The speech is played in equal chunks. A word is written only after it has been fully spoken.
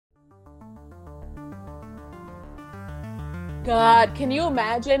God, can you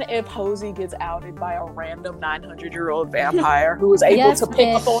imagine if Hosey gets outed by a random 900-year-old vampire who was able to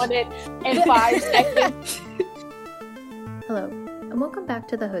pick up on it in 5 seconds? Hello, and welcome back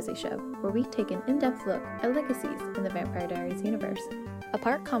to The Hosey Show, where we take an in-depth look at legacies in the Vampire Diaries universe. A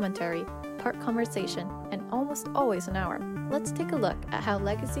part commentary, part conversation, and almost always an hour. Let's take a look at how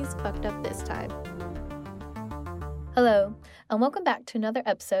legacies fucked up this time. Hello, and welcome back to another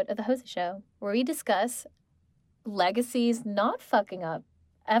episode of The Hosey Show, where we discuss legacies not fucking up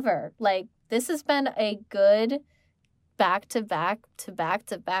ever. Like, this has been a good back-to-back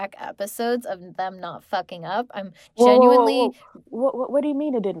episodes of them not fucking up. I'm genuinely... Whoa. What do you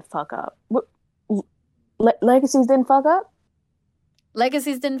mean it didn't fuck up? Legacies didn't fuck up?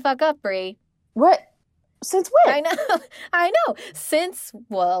 Legacies didn't fuck up, Brie. What? Since when? I know. Since,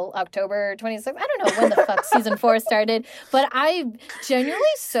 October 26th. I don't know when the fuck season 4 started, but I'm genuinely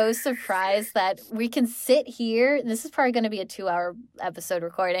so surprised that we can sit here. This is probably going to be a 2-hour episode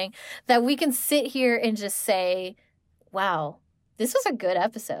recording, that we can sit here and just say, wow, this was a good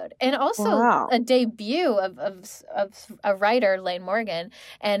episode. And also a debut of a writer, Lane Morgan.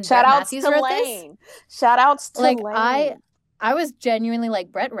 And Shout Brett outs Matthews to wrote Lane. this. Shout outs to Lane. I was genuinely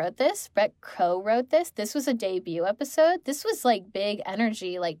like, Brett wrote this. Brett co-wrote this. This was a debut episode. This was like big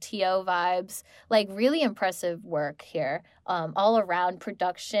energy, like TO vibes, like really impressive work here. All around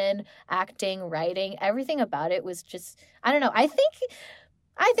production, acting, writing, everything about it was just, I don't know. I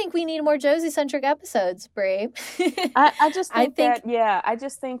think we need more Josie-centric episodes, Brie. I just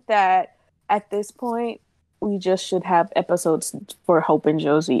think that at this point, we just should have episodes for Hope and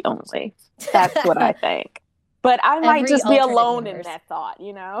Josie only. That's what I think. But I might just be alone in that thought,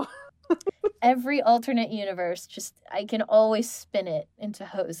 you know? Every alternate universe, I can always spin it into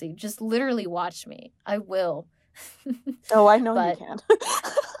Hosey. Just literally watch me. I will. Oh, I know you can.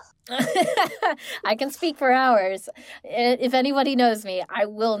 I can speak for hours. If anybody knows me, I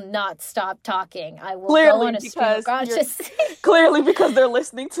will not stop talking. I will go on a stream of consciousness. Clearly because they're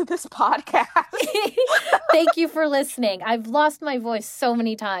listening to this podcast. Thank you for listening. I've lost my voice so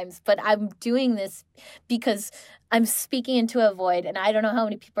many times, but I'm doing this because I'm speaking into a void, and I don't know how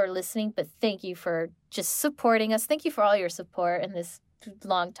many people are listening, but thank you for just supporting us. Thank you for all your support in this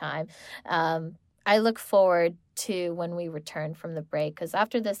long time. I look forward to when we return from the break, because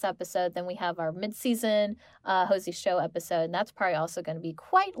after this episode, then we have our mid-season Hosey Show episode, and that's probably also going to be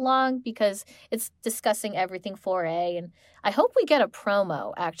quite long because it's discussing everything 4A, and I hope we get a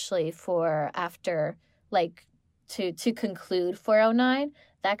promo, actually, for after, like, to conclude 409.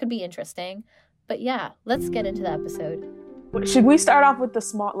 That could be interesting. But yeah, let's get into the episode. Should we start off with the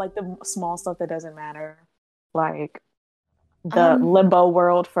small stuff that doesn't matter? Like... the limbo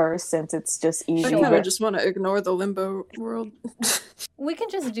world first, since it's just easy. I kind of just want to ignore the limbo world. We can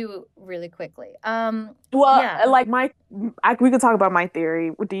just do really quickly. We could talk about my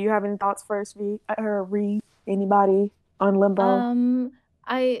theory. Do you have any thoughts first, V or Ree? Anybody on limbo?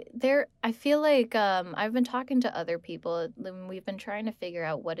 I feel like I've been talking to other people, and we've been trying to figure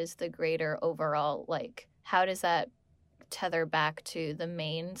out what is the greater overall, like, how does that tether back to the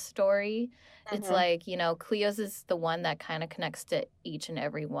main story. It's like, you know, Cleo's is the one that kind of connects to each and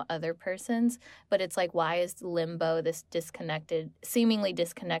every other person's, but it's like, why is limbo this seemingly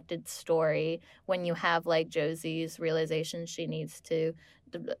disconnected story when you have, like, Josie's realization she needs to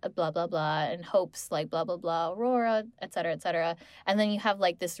blah blah blah, and Hope's like blah blah blah, Aurora, etc., and then you have,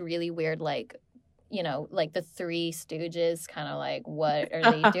 like, this really weird, like, you know, like the Three Stooges, kind of like, what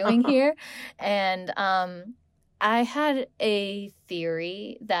are they doing here? And I had a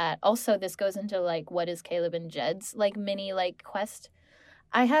theory that also this goes into, like, what is Caleb and Jed's, like, mini, like, quest.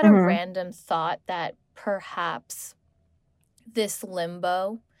 I had a random thought that perhaps this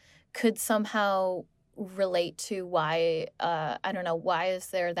limbo could somehow relate to why, I don't know, why is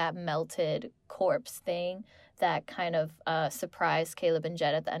there that melted corpse thing that kind of surprised Caleb and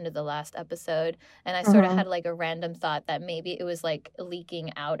Jed at the end of the last episode. And I sort of had, like, a random thought that maybe it was, like,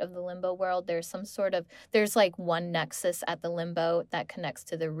 leaking out of the limbo world. There's like one nexus at the limbo that connects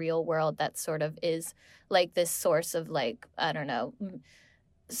to the real world that sort of is, like, this source of, like, I don't know,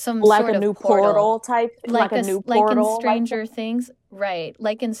 some like sort a of new portal type, like a new portal, like in Stranger Things, right?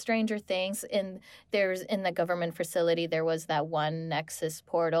 Like in Stranger Things, in the government facility, there was that one nexus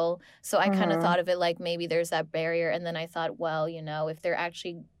portal. So I kind of thought of it like maybe there's that barrier, and then I thought, well, you know, if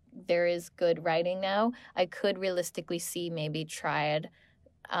there is good writing now, I could realistically see maybe Triad.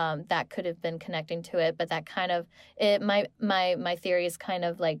 That could have been connecting to it, but that kind of my theory is kind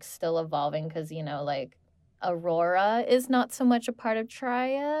of, like, still evolving because, you know, like, Aurora is not so much a part of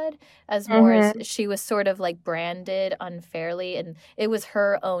Triad as more as she was sort of like branded unfairly, and it was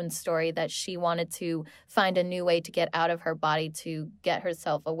her own story that she wanted to find a new way to get out of her body to get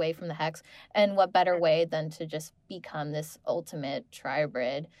herself away from the Hex. And what better way than to just become this ultimate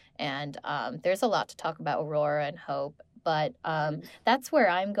tribrid? And there's a lot to talk about Aurora and Hope, but that's where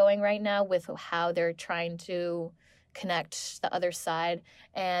I'm going right now with how they're trying to connect the other side.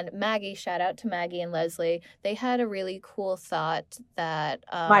 And Maggie, shout out to Maggie and Leslie, they had a really cool thought that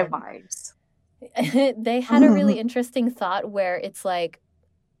my vibes. They had a really interesting thought where it's like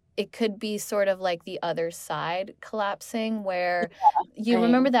it could be sort of like the other side collapsing, where you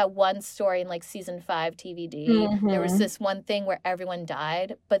remember that one story in like season 5 TVD, there was this one thing where everyone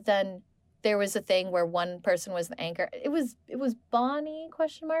died, but then there was a thing where one person was the anchor. It was Bonnie ?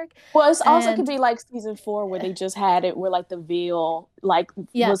 Well, it's also could be like season 4 where they just had it where like the veil like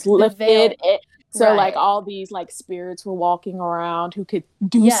was lifted. So like all these like spirits were walking around who could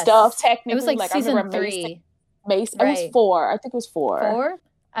do stuff technically. It was like season I 3. Mace. It was 4. I think it was 4. 4?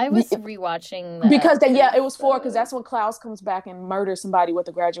 I was rewatching that. Because it was 4 because that's when Klaus comes back and murders somebody with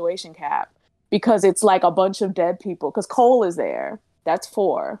a graduation cap. Because it's like a bunch of dead people. Because Cole is there. That's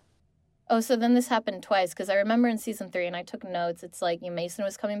 4. Oh, so then this happened twice, because I remember in season 3, and I took notes, it's like Mason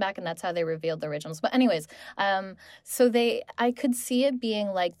was coming back, and that's how they revealed the originals. But anyways, so I could see it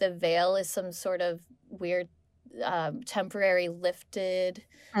being like the veil is some sort of weird temporary lifted,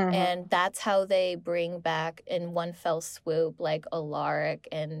 and that's how they bring back in one fell swoop like Alaric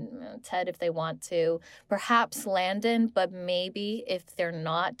and Ted if they want to, perhaps Landon, but maybe if they're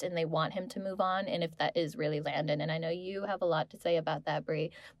not and they want him to move on, and if that is really Landon, and I know you have a lot to say about that,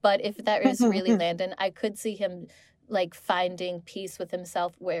 Brie, but if that is really Landon, I could see him like finding peace with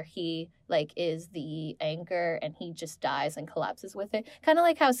himself where he like is the anchor and he just dies and collapses with it, kind of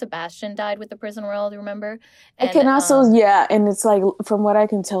like how Sebastian died with the prison world, remember? And it can also and it's like from what I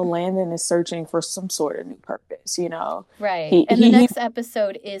can tell, Landon is searching for some sort of new purpose, right? The next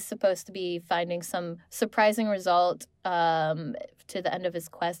episode is supposed to be finding some surprising result to the end of his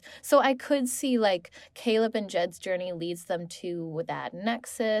quest. So I could see like Caleb and Jed's journey leads them to that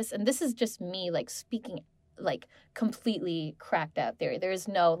nexus, and this is just me like speaking like completely cracked out theory. There is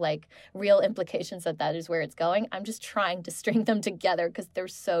no like real implications that is where it's going. I'm just trying to string them together because they're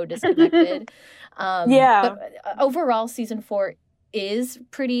so disconnected. But overall, season 4 is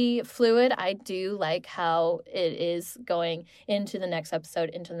pretty fluid. I do like how it is going into the next episode,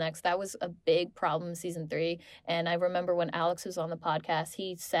 into the next. That was a big problem in season 3. And I remember when Alex was on the podcast,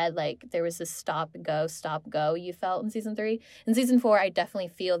 he said like there was this stop, go you felt in season 3. In season 4, I definitely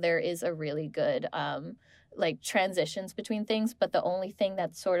feel there is a really good like transitions between things, but the only thing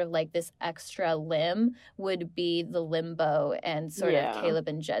that's sort of like this extra limb would be the limbo and sort of Caleb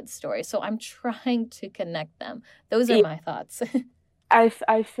and Jed's story. So I'm trying to connect them. Those are my thoughts. I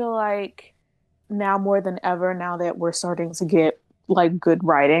feel like now more than ever, now that we're starting to get like good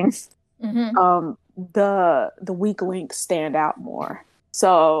writing, the weak links stand out more.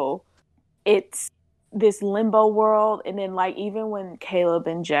 So it's this limbo world, and then like even when Caleb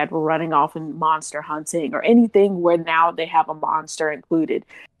and Jed were running off and monster hunting or anything where now they have a monster included,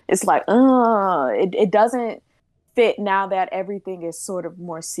 it's like it doesn't fit now that everything is sort of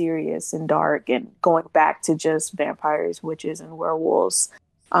more serious and dark and going back to just vampires, witches, and werewolves.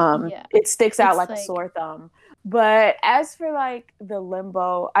 It sticks out like a sore thumb. But as for like the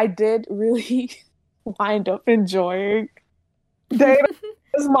limbo, I did really wind up enjoying Dana's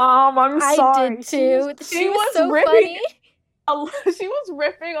mom. I'm sorry. I did too. She was so ripping, funny. She was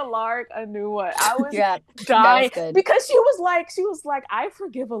ripping Alaric a new one. I was dying because she was like, I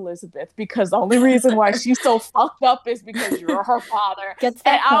forgive Elizabeth because the only reason why she's so fucked up is because you're her father.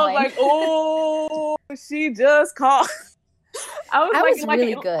 I was like, oh, she just called. I was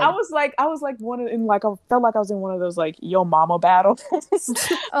really good. I was like one in like I felt like I was in one of those like yo mama battles where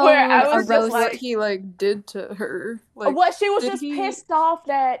I was just like what he like did to her. Like, what she was just pissed off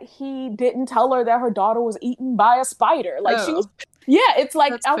that he didn't tell her that her daughter was eaten by a spider. Like she was. Yeah, it's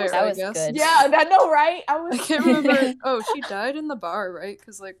like that was good. Yeah, I know, right? I can't remember. Oh, she died in the bar, right?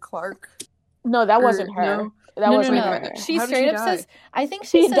 Because like Clark. No, that wasn't her. No. That wasn't her. She straight up says. I think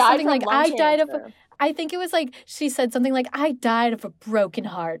she said something like, "I died of." I think it was like, she said something like, I died of a broken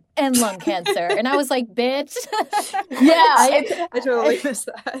heart and lung cancer. And I was like, bitch. I totally missed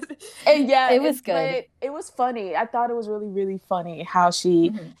that. And it was good. It was funny. I thought it was really, really funny how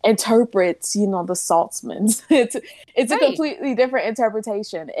she interprets, the Saltzmans. It's a completely different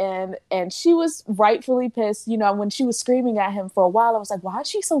interpretation. And she was rightfully pissed, when she was screaming at him for a while. I was like, why is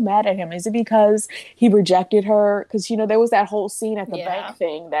she so mad at him? Is it because he rejected her? Because, there was that whole scene at the bank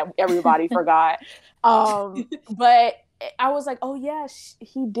thing that everybody forgot. But I was like, oh yeah,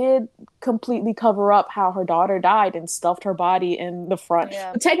 he did completely cover up how her daughter died and stuffed her body in the front.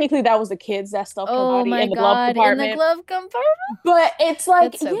 Yeah. But technically, that was the kids that stuffed her body in the glove compartment. In the glove compartment. But it's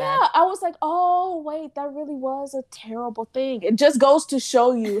like, so bad. I was like, oh wait, that really was a terrible thing. It just goes to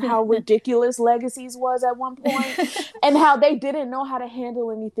show you how ridiculous Legacies was at one point, and how they didn't know how to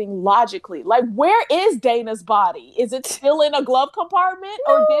handle anything logically. Like, where is Dana's body? Is it still in a glove compartment,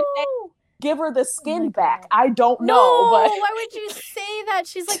 or did they give her the skin back? I don't know. But why would you say that?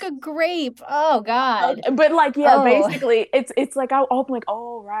 She's like a grape. Oh God. But like, basically, it's like I'm like,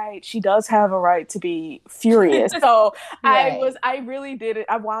 oh right, she does have a right to be furious. So right. I really did it.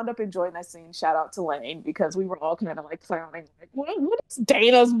 I wound up enjoying that scene. Shout out to Lane, because we were all kind of like clowning, like, what is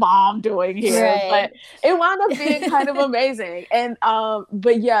Dana's mom doing here? Right. But it wound up being kind of amazing. And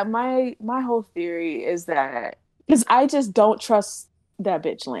but yeah, my whole theory is that, because I just don't trust that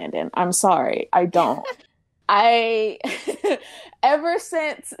bitch Landon. I'm sorry, I don't. Ever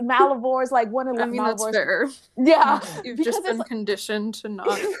since Malivor's like one of Malivor's, that's fair. Yeah, you've just been conditioned to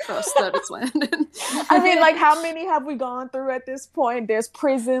not trust that it's Landon. I mean, like, how many have we gone through at this point? There's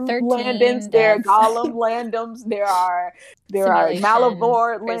prison Landons, there are Gollum Landons, there are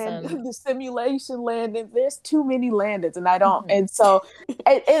Malivore Landons, the simulation Landons. There's too many Landons, and I don't. And so,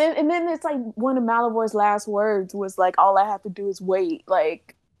 and then it's like one of Malivor's last words was like, "All I have to do is wait."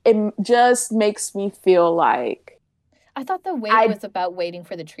 Like, it just makes me feel like, I thought the wait was about waiting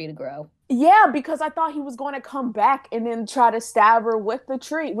for the tree to grow. Yeah, because I thought he was going to come back and then try to stab her with the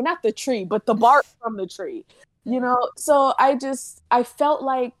tree. Well, not the tree, but the bark from the tree. You know? So I felt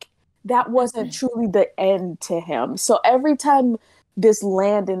like that wasn't truly the end to him. So every time this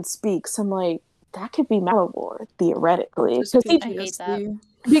Landon speaks, I'm like, that could be Malivore, theoretically. I hate that.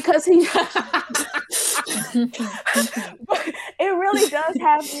 Because he it really does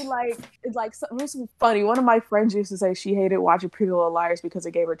have me like it was funny. One of my friends used to say she hated watching Pretty Little Liars because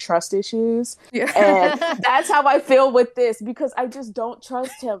it gave her trust issues. Yeah. And that's how I feel with this, because I just don't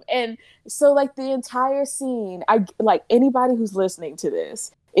trust him. And so like the entire scene, I like anybody who's listening to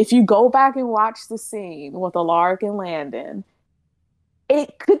this, if you go back and watch the scene with Alaric and Landon,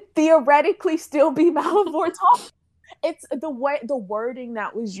 it could theoretically still be Malivore talking. It's the wording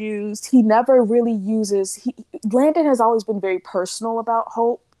that was used. He never really uses. Landon has always been very personal about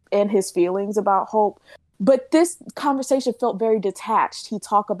Hope and his feelings about Hope, but this conversation felt very detached. He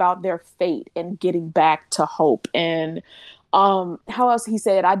talked about their fate and getting back to Hope, and how else he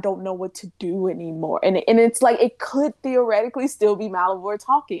said, "I don't know what to do anymore," and it's like it could theoretically still be Malivore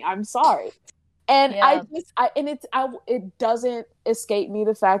talking. I'm sorry. And it doesn't escape me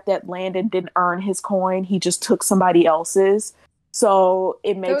the fact that Landon didn't earn his coin. He just took somebody else's. So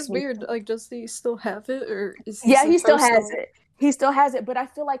it makes that was weird. Like, does he still have it, or is he? Yeah, he still has it. He still has it, but I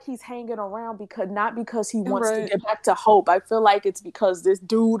feel like he's hanging around not because he wants to get back to Hope. I feel like it's because this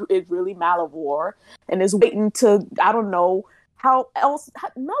dude is really Malivore and is waiting to, I don't know how else.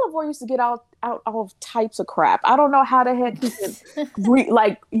 Malivore used to get out all types of crap. I don't know how the heck he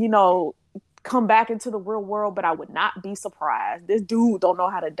can come back into the real world, but I would not be surprised. This dude don't know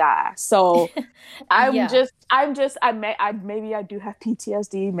how to die. So maybe I do have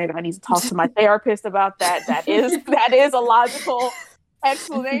PTSD. Maybe I need to talk to my therapist about that. That is a logical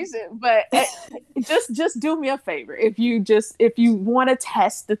explanation. But just do me a favor. If you want to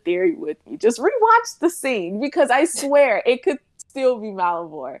test the theory with me, just rewatch the scene, because I swear it could still be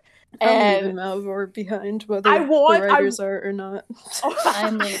Malivore. I'm leaving Malivore behind, whether the writers are or not.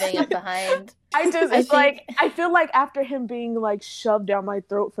 I'm leaving it behind. I feel like after him being like shoved down my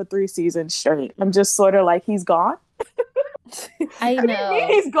throat for 3 seasons straight, I'm just sort of like, he's gone. I know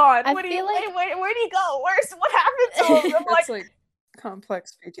he's gone. Where'd he go? What happened to him? I'm like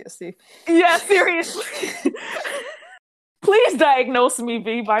complex PTSD. Yeah, seriously. Please diagnose me,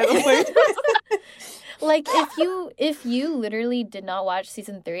 V. By the way. Like, if you literally did not watch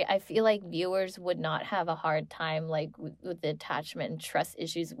season 3, I feel like viewers would not have a hard time like with the attachment and trust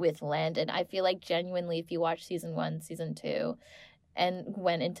issues with Landon. I feel like genuinely, if you watch season 1, season 2, and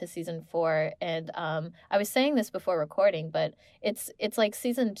went into season 4, and I was saying this before recording, but it's like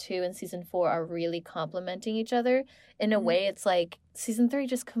season 2 and season 4 are really complementing each other in a way. It's like season 3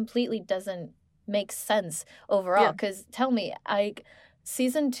 just completely doesn't make sense overall. Because tell me, like,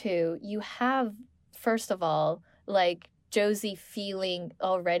 season 2, you have, first of all, like Josie feeling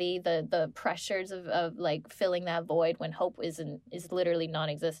already the pressures of like filling that void when Hope is literally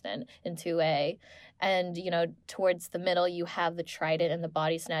non-existent in 2A. And, towards the middle, you have the trident and the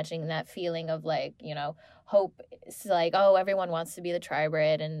body snatching, and that feeling of like, Hope is like, oh, everyone wants to be the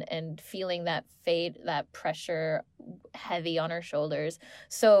tribrid, and feeling that fate, that pressure heavy on her shoulders.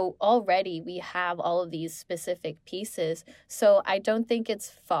 So already we have all of these specific pieces. So I don't think it's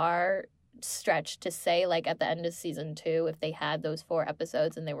far stretched to say, like, at the end of season 2, if they had those 4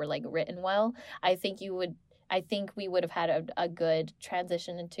 episodes and they were like written well, I think we would have had a good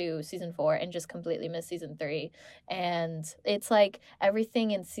transition into season 4 and just completely missed season 3. And it's like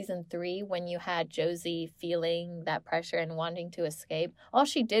everything in season 3, when you had Josie feeling that pressure and wanting to escape, all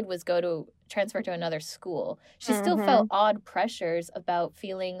she did was transfer to another school. She still felt odd pressures about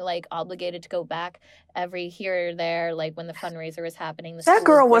feeling like obligated to go back every here or there, like when the fundraiser was happening. That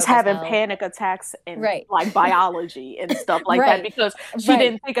girl was having panic attacks in like biology and stuff like that because she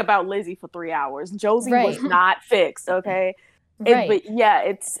didn't think about Lizzie for 3 hours. Josie was not fixed, okay? But yeah,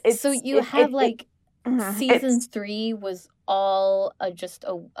 it's so you have season 3 was all just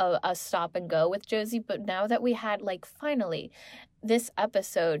a stop and go with Josie, but now that we had like finally this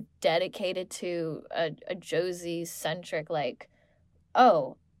episode dedicated to a Josie centric, like,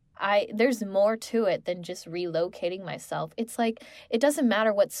 oh, there's more to it than just relocating myself. It's like, it doesn't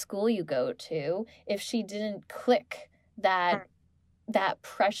matter what school you go to. If she didn't click that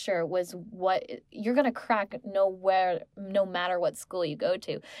pressure was what you're going to crack no matter what school you go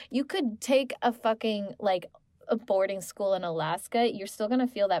to. You could take a fucking like a boarding school in Alaska, you're still going to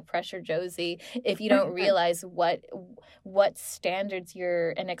feel that pressure, Josie, if you don't realize what standards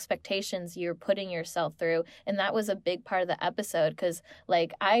and expectations you're putting yourself through. And that was a big part of the episode, because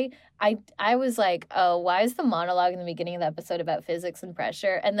like I was like, oh, why is the monologue in the beginning of the episode about physics and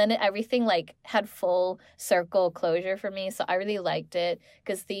pressure? And then everything like had full circle closure for me. So I really liked it,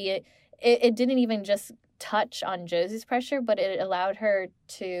 because it didn't even just touch on Josie's pressure, but it allowed her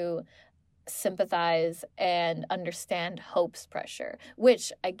to sympathize and understand Hope's pressure,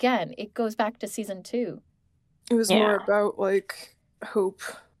 which again, it goes back to season 2. It was more about like Hope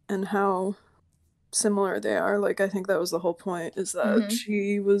and how similar they are. Like, I think that was the whole point, is that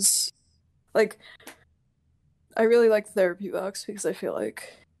she was like, I really liked Therapy Box because I feel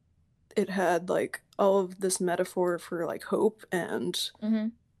like it had like all of this metaphor for like hope, and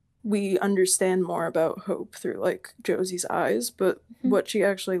we understand more about Hope through like Josie's eyes, but what she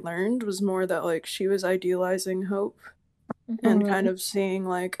actually learned was more that like she was idealizing Hope and kind of seeing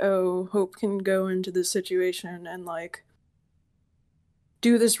like, oh, Hope can go into this situation and like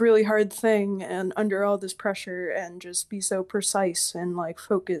do this really hard thing and under all this pressure and just be so precise and like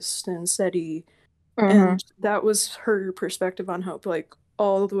focused and steady. And that was her perspective on Hope, like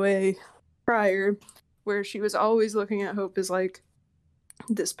all the way prior, where she was always looking at Hope as like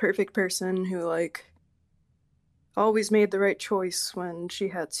this perfect person who like always made the right choice when she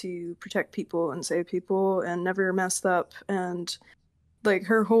had to protect people and save people and never messed up. And like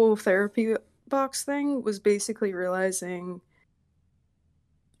her whole Therapy Box thing was basically realizing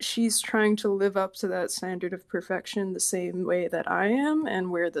she's trying to live up to that standard of perfection the same way that I am,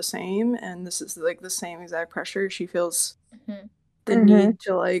 and we're the same, and this is like the same exact pressure. She feels the need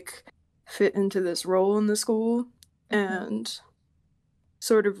to like fit into this role in the school, and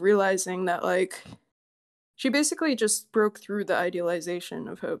sort of realizing that like she basically just broke through the idealization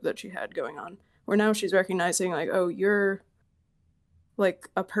of Hope that she had going on, where now she's recognizing like, oh, you're like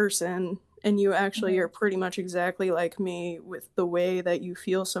a person and you actually are pretty much exactly like me, with the way that you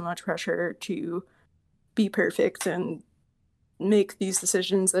feel so much pressure to be perfect and make these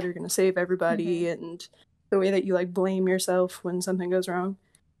decisions that are going to save everybody, and the way that you like blame yourself when something goes wrong.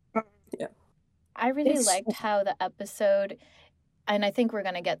 Yeah, I really liked how the episode, and I think we're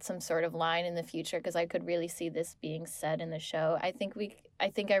going to get some sort of line in the future, because I could really see this being said in the show. I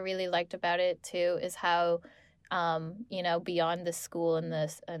think I really liked about it too is how beyond the school and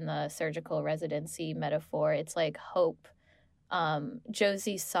the surgical residency metaphor, it's like Hope.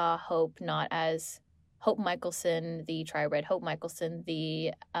 Josie saw Hope not as Hope Michelson, the tri-bred, Hope Michelson,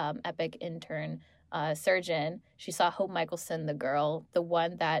 the epic intern surgeon. She saw Hope Michelson, the girl, the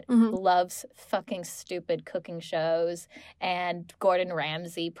one that loves fucking stupid cooking shows and Gordon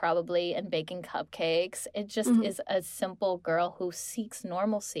Ramsay probably and baking cupcakes. It just is a simple girl who seeks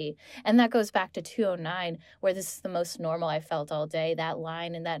normalcy. And that goes back to 209, where this is the most normal I felt all day, that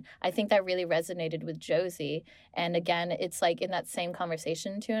line. And that I think that really resonated with Josie. And again, it's like in that same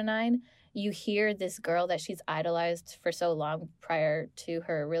conversation, 209, you hear this girl that she's idolized for so long prior to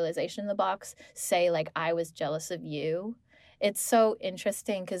her realization in the box say, like, I was jealous of you. It's so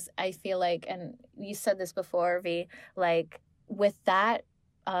interesting, because I feel like, and you said this before, V, like with that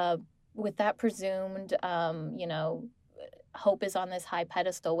presumed, Hope is on this high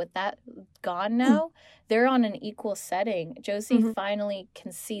pedestal. With that gone now, they're on an equal setting. Josie finally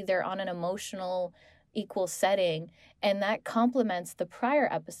can see they're on an emotional equal setting. And that complements the prior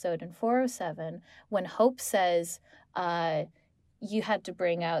episode in 407 when Hope says, you had to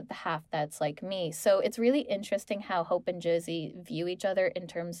bring out the half that's like me. So it's really interesting how Hope and Josie view each other in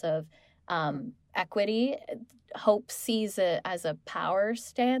terms of equity. Hope sees it as a power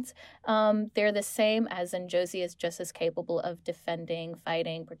stance. They're the same, as in Josie is just as capable of defending,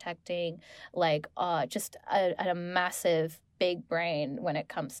 fighting, protecting, like just a massive big brain when it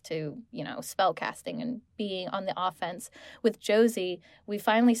comes to, you know, spell casting and being on the offense. With Josie, we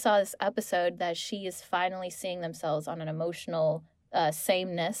finally saw this episode that she is finally seeing themselves on an emotional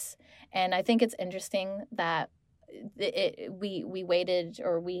sameness. And I think it's interesting that we waited,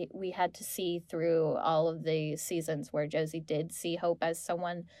 or we had to see through all of the seasons where Josie did see Hope as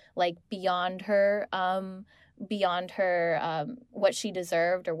someone like beyond her what she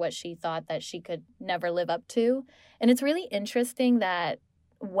deserved or what she thought that she could never live up to. And it's really interesting that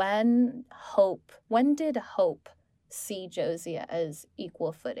when did Hope see Josie as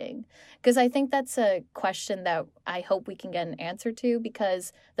equal footing? Because I think that's a question that I hope we can get an answer to,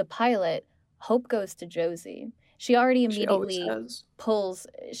 because the pilot, Hope goes to Josie. She already immediately pulls,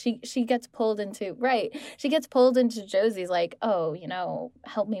 she gets pulled into, right. She gets pulled into Josie's like, oh, you know,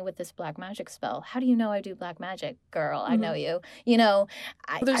 help me with this black magic spell. How do you know I do black magic, girl? I know you. You know,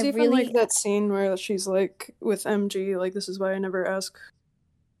 There's even really, like that scene where she's like with MG, like, this is why I never ask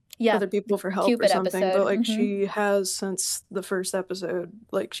other people for help Cupid or something. Episode. But like she has since the first episode,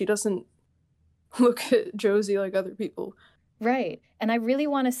 like she doesn't look at Josie like other people. Right. And I really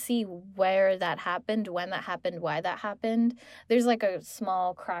want to see where that happened, when that happened, why that happened. There's like a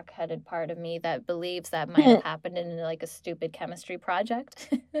small crack-headed part of me that believes that might have happened in like a stupid chemistry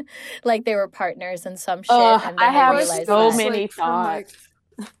project. Like they were partners in some shit. And then I have realized so many thoughts.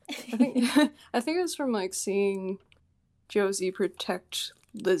 I think it was from like seeing Josie protect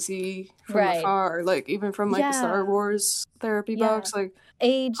Lizzie from afar, like even from like the Star Wars therapy box, like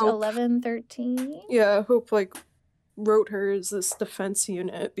age Hope, 11, 13. Yeah, Hope like wrote her as this defense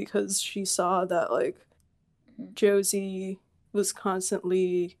unit because she saw that like Josie was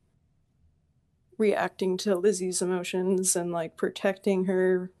constantly reacting to Lizzie's emotions and like protecting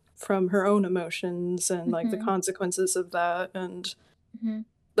her from her own emotions and like the consequences of that. And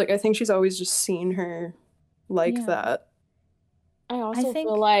like I think she's always just seen her like that. I also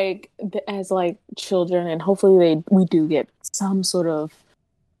feel like as like children, and hopefully we do get some sort of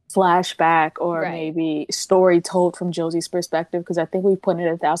flashback or maybe story told from Josie's perspective, because I think we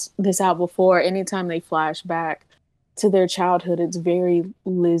pointed this out before. Anytime they flash back to their childhood, it's very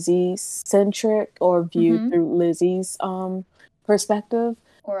Lizzie centric or viewed through Lizzie's perspective,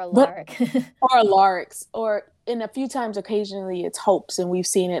 or Alaric. or Alaric's, or in a few times occasionally it's Hope's, and we've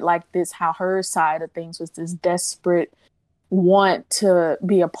seen it like this, how her side of things was this desperate want to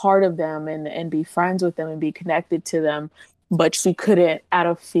be a part of them and be friends with them and be connected to them, but she couldn't out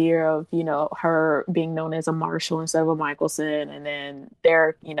of fear of, you know, her being known as a Marshall instead of a Michelson, and then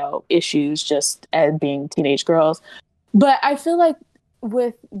their, you know, issues just as being teenage girls. But I feel like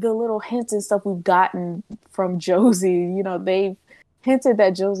with the little hints and stuff we've gotten from Josie, you know, they've hinted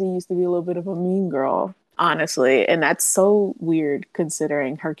that Josie used to be a little bit of a mean girl, honestly, and that's so weird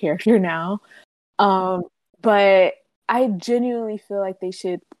considering her character now. But I genuinely feel like they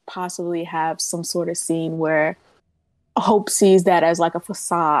should possibly have some sort of scene where Hope sees that as like a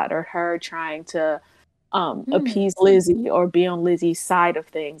facade, or her trying to appease Lizzie or be on Lizzie's side of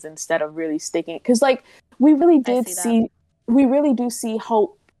things instead of really sticking. Because like we really do see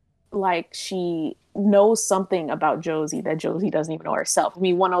Hope, like she knows something about Josie that Josie doesn't even know herself. I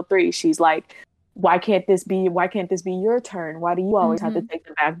mean, 103, she's like, why can't this be your turn? Why do you always have to take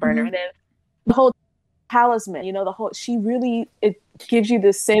the back burner? And then the whole talisman, you know, it gives you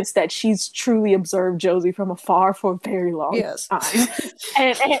the sense that she's truly observed Josie from afar for a very long time,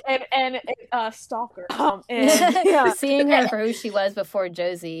 and stalker, and seeing her for who she was before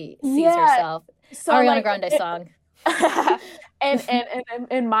Josie sees herself. So Ariana Grande song.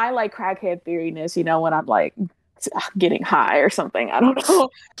 and my like crackhead theoriness, you know, when I'm like getting high or something, I don't know.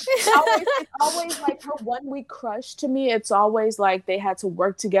 It's always like her 1 week crush to me. It's always like they had to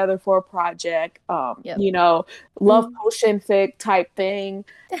work together for a project, you know, love potion fic type thing.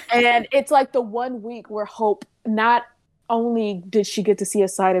 And it's like the 1 week where Hope, not only did she get to see a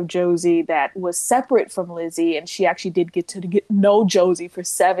side of Josie that was separate from Lizzie, and she actually did get to know Josie for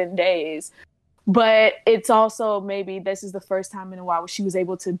 7 days, but it's also maybe this is the first time in a while where she was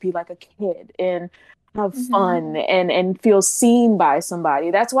able to be like a kid and have fun and feel seen by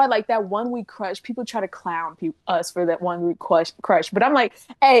somebody. That's why like that 1 week crush, people try to clown us for that 1 week crush, but I'm like,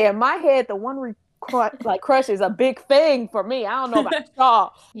 hey, in my head the 1 week crush is a big thing for me. I don't know about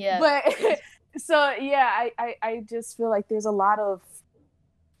y'all, but So yeah, I just feel like there's a lot of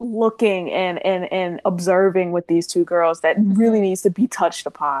looking and observing with these two girls that really needs to be touched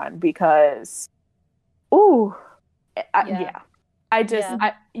upon because, ooh, yeah.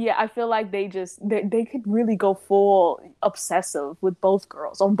 I feel like they could really go full obsessive with both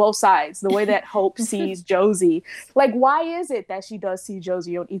girls on both sides. The way that Hope sees Josie, like, why is it that she does see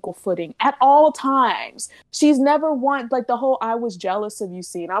Josie on equal footing at all times? She's never like the whole "I was jealous of you"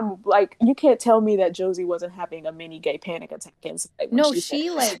 scene. I'm like, you can't tell me that Josie wasn't having a mini gay panic attack inside when no,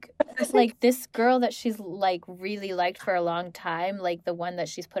 she like this girl that she's like really liked for a long time, like the one that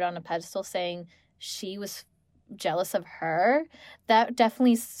she's put on a pedestal, saying she was jealous of her. That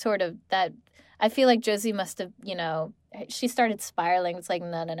definitely sort of that. I feel like Josie must have, she started spiraling. It's like,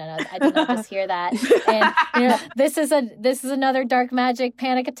 no, I did not just hear that. And this is another dark magic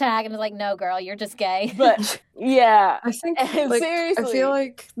panic attack. And it's like, no, girl, you're just gay. But yeah, I think like, seriously, I feel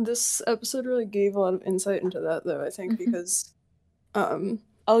like this episode really gave a lot of insight into that, though. I think because,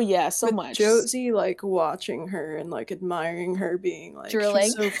 oh yeah, so much. Josie like watching her and like admiring her being like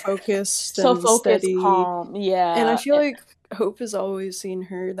drooling. She's so focused, so and focused, steady, calm, yeah. And I feel like Hope has always seen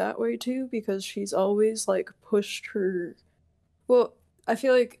her that way too, because she's always like pushed her. Well, I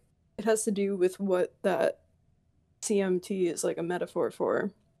feel like it has to do with what that CMT is like a metaphor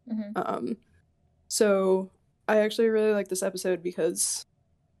for. So I actually really like this episode because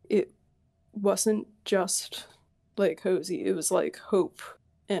it wasn't just like Hosey, it was like Hope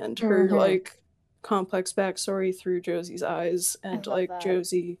and her like complex backstory through Josie's eyes, and like that.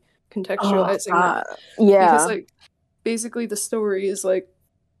 Josie contextualizing that. Yeah. Because like basically the story is like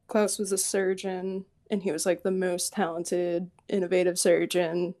Klaus was a surgeon and he was like the most talented, innovative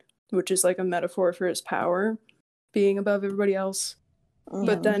surgeon, which is like a metaphor for his power being above everybody else.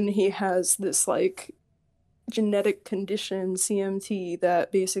 But then he has this like genetic condition, CMT,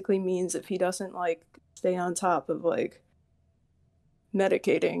 that basically means if he doesn't like stay on top of like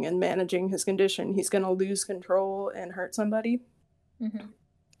medicating and managing his condition, he's gonna lose control and hurt somebody.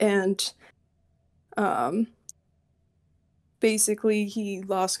 And basically he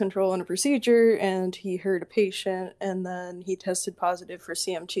lost control in a procedure and he hurt a patient, and then he tested positive for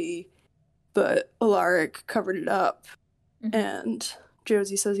CMT, but Alaric covered it up. And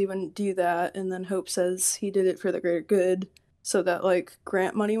Josie says he wouldn't do that, and then Hope says he did it for the greater good so that like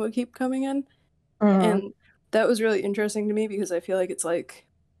grant money would keep coming in. And that was really interesting to me because I feel like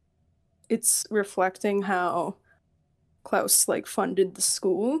it's reflecting how Klaus like funded the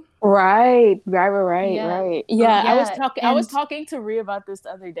school. Right. Yeah, I was talking to Rhea about this the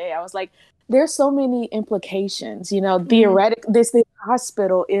other day. I was like, there's so many implications, theoretic this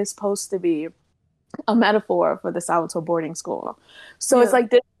hospital is supposed to be a metaphor for the Salvatore boarding school. So it's like,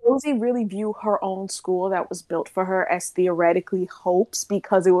 did Rosie really view her own school that was built for her as theoretically Hope's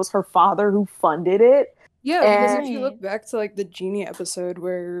because it was her father who funded it? Yeah, because if you look back to like the Genie episode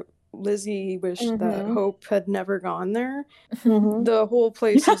where Lizzie wished that Hope had never gone there, the whole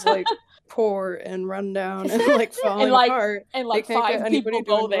place is like poor and run down and like falling apart, and like 5 people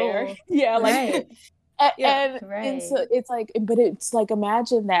go there. Yeah, like and so it's like, but it's like,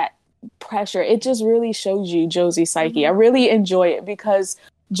 imagine that pressure. It just really shows you Josie's psyche. I really enjoy it because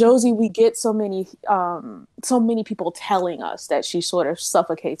Josie, we get so many people telling us that she sort of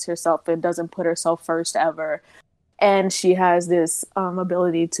suffocates herself and doesn't put herself first ever, and she has this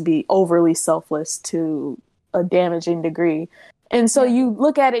ability to be overly selfless to a damaging degree. And so you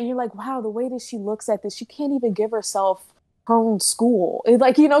look at it and you're like, wow, the way that she looks at this, she can't even give herself her own school. It's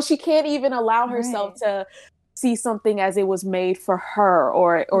like, she can't even allow herself to see something as it was made for her,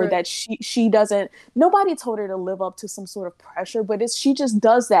 or that she doesn't, nobody told her to live up to some sort of pressure, but she just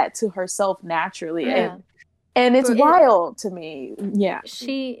does that to herself naturally. And it's wild to me.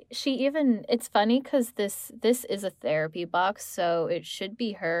 She even, it's funny because this is a therapy box, so it should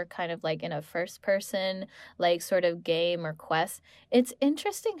be her kind of like in a first person like sort of game or quest. It's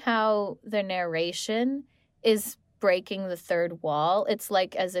interesting how the narration is breaking the third wall. It's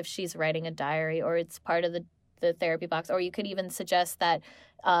like as if she's writing a diary, or it's part of the therapy box, or you could even suggest that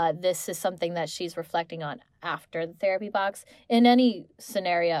this is something that she's reflecting on after the therapy box. In any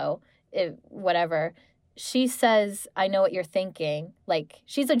scenario, whatever, she says, I know what you're thinking. Like,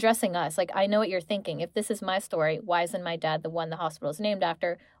 she's addressing us. Like, I know what you're thinking. If this is my story, why isn't my dad the one the hospital is named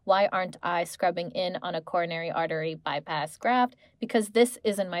after? Why aren't I scrubbing in on a coronary artery bypass graft? Because this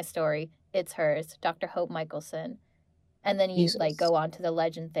isn't my story. It's hers. Dr. Hope Michelson. And then you like go on to the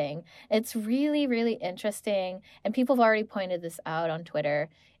legend thing. It's really, really interesting. And people have already pointed this out on Twitter.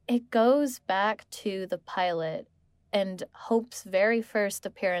 It goes back to the pilot and Hope's very first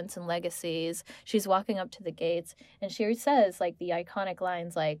appearance in Legacies. She's walking up to the gates and she says like the iconic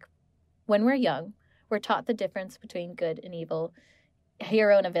lines like, when we're young, we're taught the difference between good and evil, a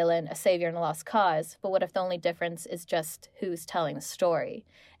hero and a villain, a savior and a lost cause. But what if the only difference is just who's telling the story?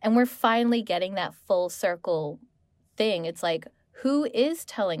 And we're finally getting that full circle thing. It's like, who is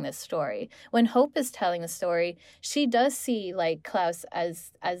telling this story? When Hope is telling the story, she does see like Klaus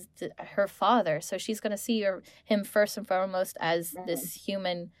as her father. So she's going to see him first and foremost as this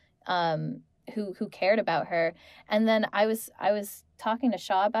human who cared about her. And then I was talking to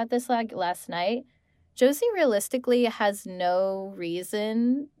Shaw about this last night. Josie realistically has no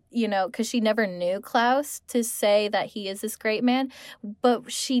reason, because she never knew Klaus, to say that he is this great man.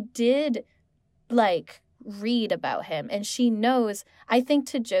 But she did, read about him. And she knows, I think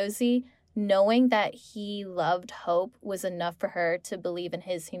to Josie, knowing that he loved Hope was enough for her to believe in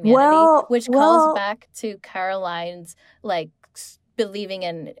his humanity, which calls back to Caroline's, believing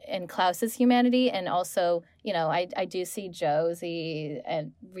in Klaus's humanity. And also, I do see Josie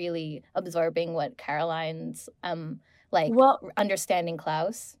and really absorbing what Caroline's understanding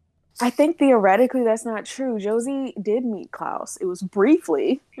Klaus. I think theoretically that's not true. Josie did meet Klaus. It was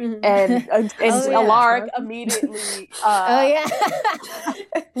briefly, and Alaric immediately. Right,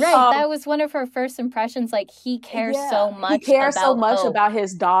 that was one of her first impressions. Like, he cares so much. He cares so much Hope. About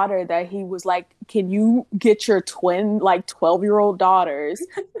his daughter that he was like, "Can you get your twin, 12-year-old daughters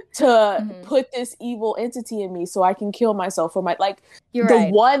to put this evil entity in me so I can kill myself for my You're the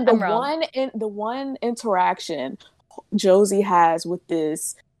right. the one interaction Josie has with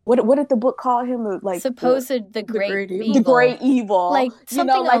this." What did the book call him? The great evil. The great evil. Like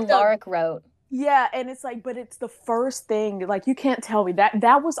something Alaric wrote. Yeah, and it's but it's the first thing. You can't tell me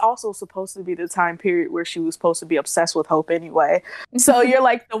that was also supposed to be the time period where she was supposed to be obsessed with Hope anyway. So you're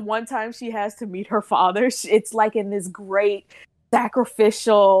the one time she has to meet her father, it's in this great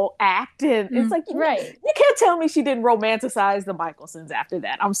sacrificial act, and it's you can't tell me she didn't romanticize the Michaelsons after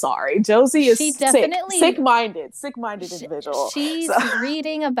that. I'm sorry, Josie is sick-minded individual. She's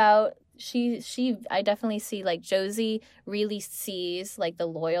reading about I definitely see Josie really sees the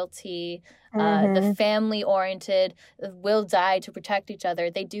loyalty, the family oriented, will die to protect each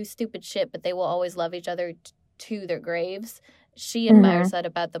other. They do stupid shit, but they will always love each other to their graves. She admires that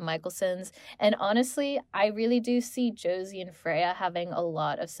about the Michaelsons. And honestly, I really do see Josie and Freya having a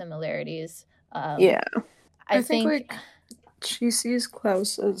lot of similarities. I think she sees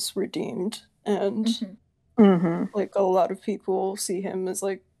Klaus as redeemed. And a lot of people see him as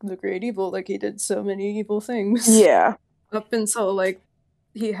the great evil. He did so many evil things. Yeah. Up until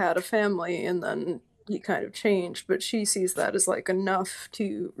he had a family and then he kind of changed. But she sees that as enough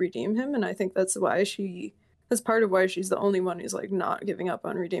to redeem him. And I think that's part of why she's the only one who's not giving up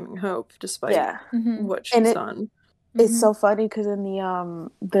on redeeming Hope despite what she's done. It's so funny because in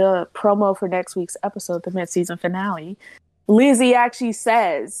the promo for next week's episode, the mid-season finale, Lizzie actually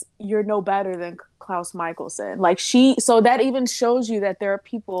says, "You're no better than Klaus Michelson." So that even shows you that there are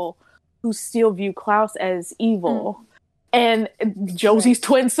people who still view Klaus as evil, and Josie's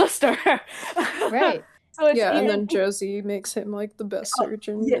twin sister, right? So and then Josie makes him the best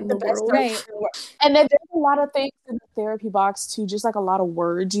surgeon in the world. Right. And then there's a lot of things in the therapy box too, just a lot of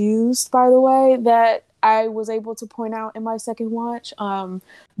words used, by the way, that I was able to point out in my second watch.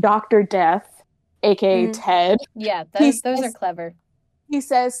 Dr. Death, aka Ted. Yeah, those are clever. He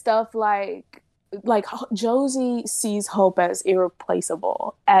says stuff like Josie sees Hope as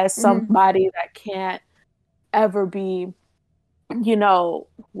irreplaceable, as somebody that can't ever be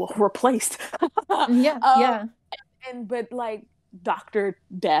replaced. But Dr.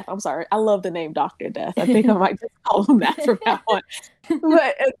 Death, I'm sorry, I love the name Dr. Death. I think I might just call him that from now on.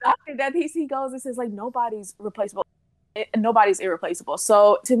 But Dr. Death, he goes and says nobody's replaceable. Nobody's irreplaceable.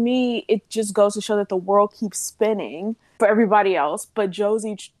 So to me, it just goes to show that the world keeps spinning for everybody else. But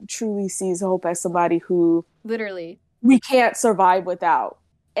Josie truly sees Hope as somebody who literally we can't survive without.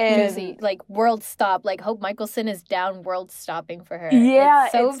 And Josie, world stop, Hope Michelson is down world stopping for her. Yeah.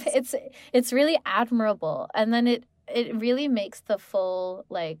 It's really admirable. And then it really makes the full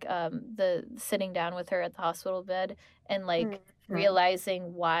the sitting down with her at the hospital bed and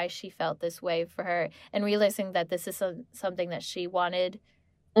realizing why she felt this way for her and realizing that this is something that she wanted.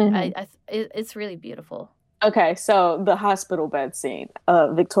 It's really beautiful. Okay, so the hospital bed scene.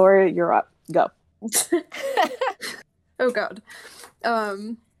 Victoria, you're up. Go. Oh God.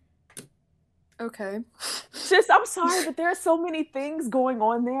 Okay. I'm sorry, but there are so many things going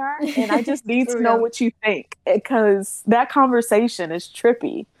on there, and I just need to know what you think, because that conversation is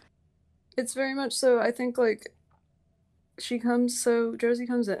trippy. It's very much so. I think Josie comes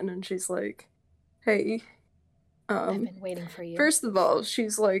in and she's like, "Hey, I've been waiting for you." First of all,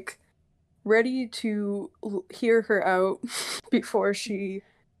 she's ready to hear her out before she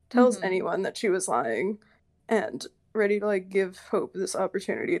tells anyone that she was lying, and ready to like give Hope this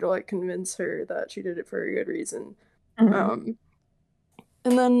opportunity to like convince her that she did it for a good reason. And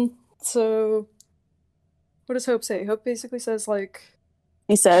then so what does Hope say? Hope basically says like,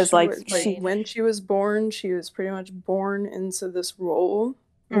 he says when she was born, she was pretty much born into this role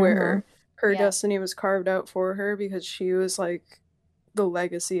where her destiny was carved out for her because she was like the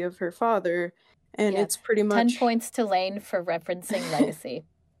legacy of her father. And it's pretty much 10 points to Lane for referencing legacy.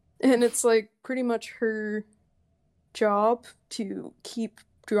 And it's like pretty much her job to keep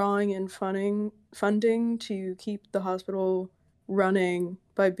drawing in funding to keep the hospital running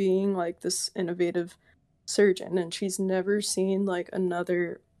by being like this innovative surgeon, and she's never seen like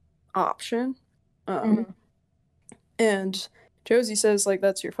another option. And Josie says like,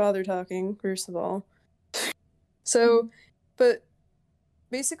 that's your father talking, first of all. So but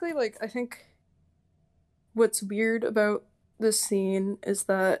basically, like, I think what's weird about this scene is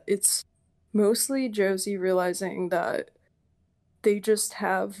that it's mostly Josie realizing that they just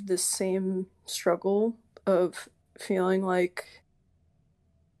have this same struggle of feeling like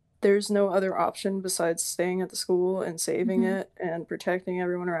there's no other option besides staying at the school and saving it and protecting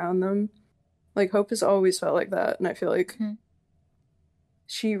everyone around them. Like, Hope has always felt like that, and I feel like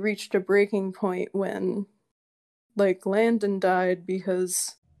she reached a breaking point when, like, Landon died,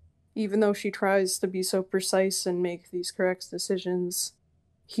 because even though she tries to be so precise and make these correct decisions,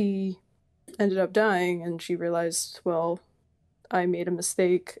 he ended up dying, and she realized, well, I made a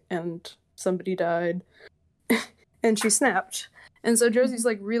mistake and somebody died. And she snapped. And so Josie's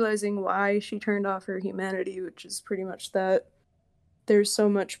like realizing why she turned off her humanity, which is pretty much that there's so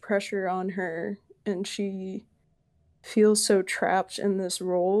much pressure on her and she feels so trapped in this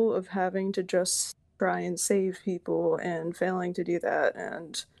role of having to just try and save people and failing to do that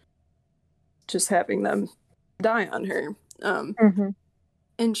and just having them die on her.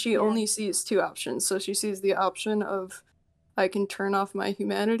 And she only sees two options. So she sees the option of, I can turn off my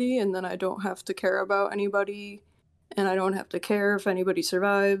humanity and then I don't have to care about anybody, and I don't have to care if anybody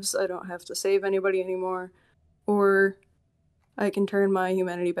survives. I don't have to save anybody anymore. Or I can turn my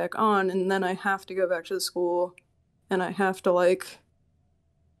humanity back on, and then I have to go back to the school and I have to like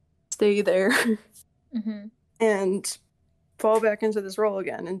stay there and fall back into this role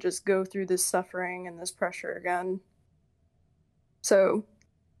again and just go through this suffering and this pressure again. So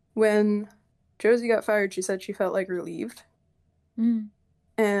when Josie got fired, she said she felt like relieved.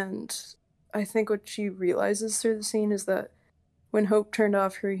 And I think what she realizes through the scene is that when Hope turned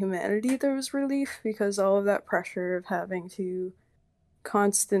off her humanity, there was relief, because all of that pressure of having to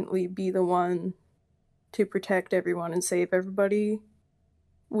constantly be the one to protect everyone and save everybody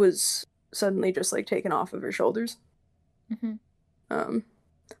was suddenly just like taken off of her shoulders.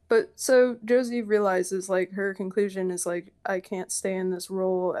 But so Josie realizes like her conclusion is like, I can't stay in this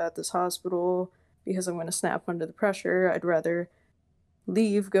role at this hospital because I'm going to snap under the pressure. I'd rather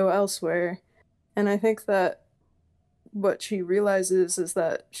leave, go elsewhere. And I think that what she realizes is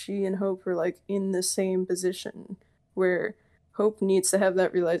that she and Hope are like in the same position where Hope needs to have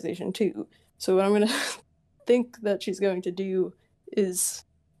that realization too. So what I'm going to think that she's going to do is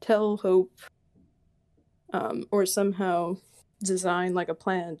tell Hope or somehow design like a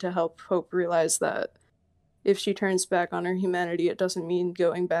plan to help Hope realize that if she turns back on her humanity, it doesn't mean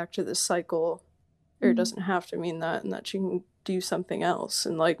going back to this cycle, or it doesn't have to mean that, and that she can do something else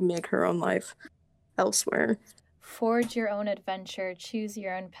and like make her own life elsewhere. Forge your own adventure, choose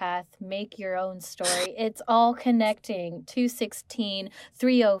your own path, make your own story. It's all connecting. 216,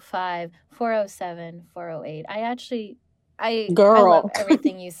 305, 407, 408. I love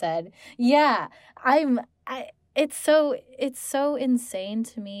everything you said. Yeah, it's so insane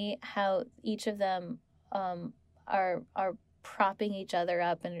to me how each of them are propping each other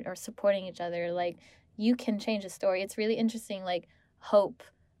up and are supporting each other. Like, you can change a story. It's really interesting. Like, Hope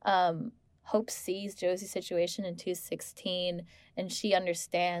sees Josie's situation in 216 and she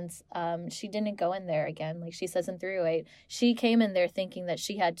understands. She didn't go in there again, like she says in 308. She came in there thinking that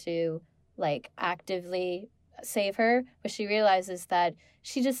she had to like actively save her, but she realizes that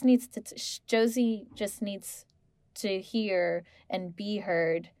she just needs to Josie just needs to hear and be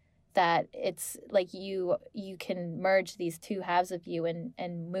heard that it's like you can merge these two halves of you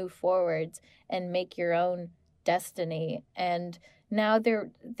and move forwards and make your own destiny. And now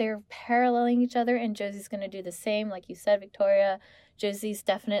they're paralleling each other, and Josie's going to do the same. Like you said, Victoria, Josie's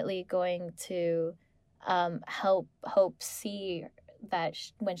definitely going to help Hope see that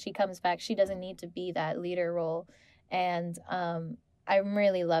when she comes back, she doesn't need to be that leader role. And I'm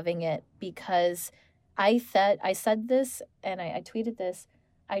really loving it, because I said this and I tweeted this.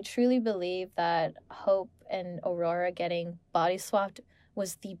 I truly believe that Hope and Aurora getting body swapped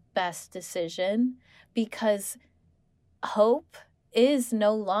was the best decision, because Hope is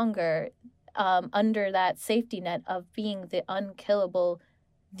no longer under that safety net of being the unkillable,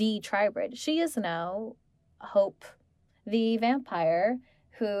 the tribrid. She is now Hope, the vampire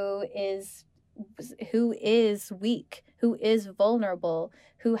who is weak, who is vulnerable,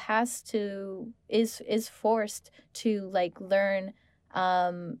 who is forced to like learn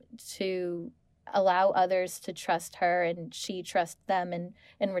to allow others to trust her, and she trusts them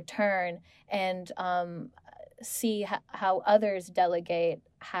in return, and see how others delegate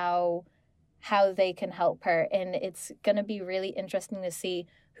how they can help her. And it's going to be really interesting to see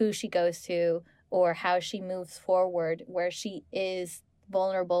who she goes to or how she moves forward, where she is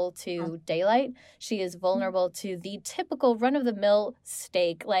vulnerable to daylight. She is vulnerable to the typical run-of-the-mill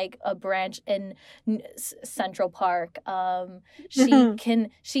stake, like a branch in Central Park. She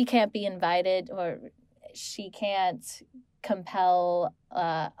can't be invited, or she can't compel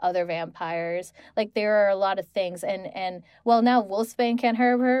other vampires. Like, there are a lot of things, and well, now Wolfsbane can't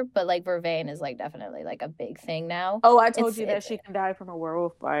hurt her, but like Vervain is like definitely like a big thing now. Oh, I told you that she can die from a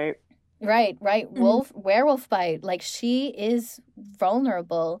werewolf bite. Right. Werewolf bite. Like, she is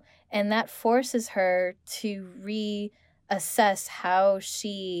vulnerable, and that forces her to reassess how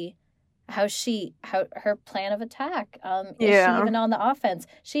her plan of attack. Is she even on the offense?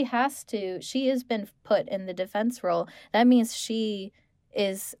 She has been put in the defense role. That means she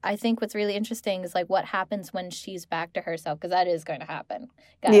is, I think what's really interesting is like what happens when she's back to herself, because that is going to happen,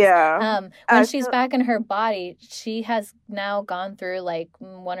 guys. Yeah. When she's back in her body, she has now gone through like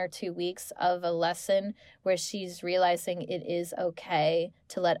 1 or 2 weeks of a lesson where she's realizing it is okay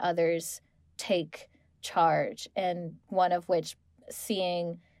to let others take charge, and one of which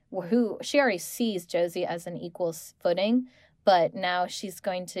seeing who she already sees Josie as an equal footing, but now she's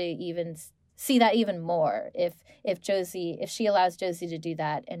going to even see that even more if she allows Josie to do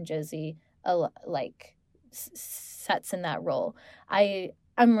that, and Josie sets in that role.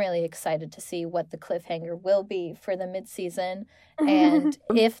 I'm really excited to see what the cliffhanger will be for the mid-season, and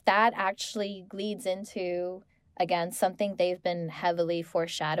if that actually leads into, again, something they've been heavily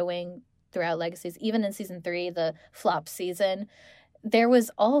foreshadowing throughout Legacies, even in season 3, the flop season. There was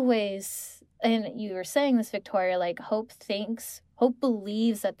always, and you were saying this, Victoria, like Hope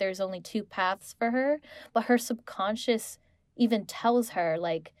believes that there's only 2 paths for her, but her subconscious even tells her,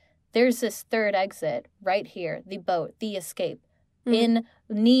 like, there's this third exit right here, the boat, the escape. In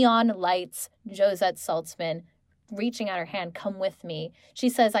neon lights, Josette Saltzman reaching out her hand, come with me. She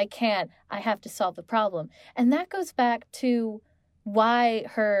says, I can't, I have to solve the problem. And that goes back to why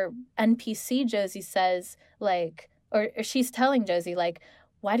her NPC Josie says, like, or she's telling Josie, like,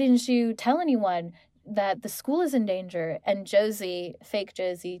 why didn't you tell anyone that the school is in danger? And Josie, fake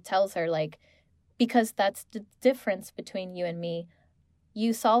Josie, tells her, like, because that's the difference between you and me.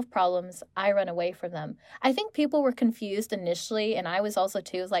 You solve problems, I run away from them. I think people were confused initially, and I was also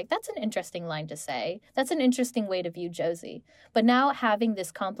too. It was like, that's an interesting line to say. That's an interesting way to view Josie. But now having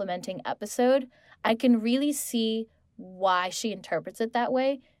this complementing episode, I can really see why she interprets it that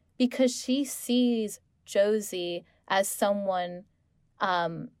way, because she sees Josie as someone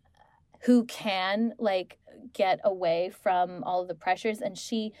who can, like, get away from all of the pressures, and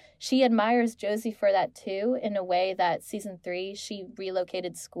she admires Josie for that too, in a way that season 3 she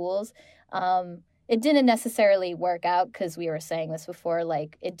relocated schools. It didn't necessarily work out, because we were saying this before,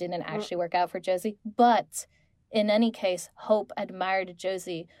 like, it didn't actually work out for Josie, but in any case, Hope admired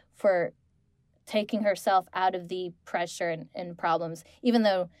Josie for taking herself out of the pressure and problems, even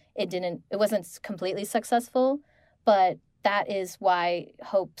though it wasn't completely successful. But that is why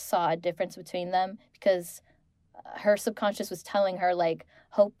Hope saw a difference between them, because her subconscious was telling her, like,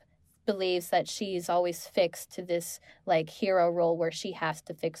 Hope believes that she's always fixed to this, like, hero role where she has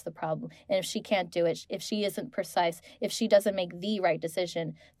to fix the problem. And if she can't do it, if she isn't precise, if she doesn't make the right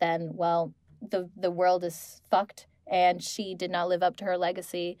decision, then, well, the world is fucked, and she did not live up to her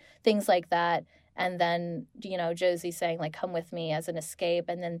legacy, things like that. And then, you know, Josie saying, like, come with me as an escape.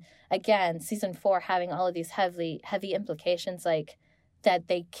 And then, again, season 4 having all of these heavy implications, like, that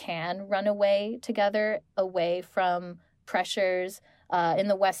they can run away together, away from pressures in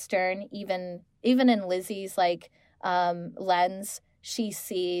the Western. Even in Lizzie's, like, lens, she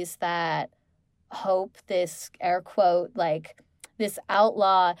sees that Hope, this air quote, like, this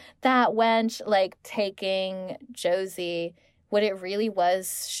outlaw, that wench, like, taking Josie. What it really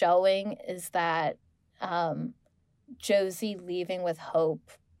was showing is that Josie leaving with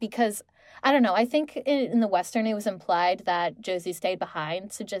Hope, because, I don't know, I think in the Western it was implied that Josie stayed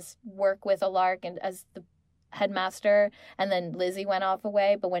behind to just work with Alark and as the headmaster, and then Lizzie went off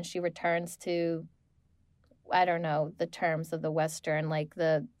away. But when she returns to I don't know the terms of the Western, like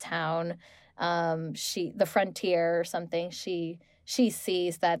the town, the frontier or something, she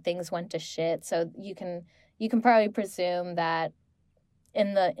sees that things went to shit. So you can probably presume that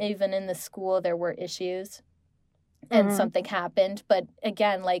even in the school there were issues and something happened. But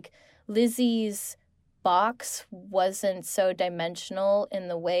again, like, Lizzie's box wasn't so dimensional in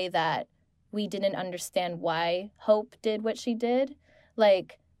the way that we didn't understand why Hope did what she did.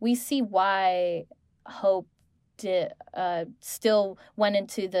 Like, we see why Hope still went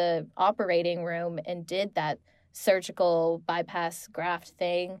into the operating room and did that surgical bypass graft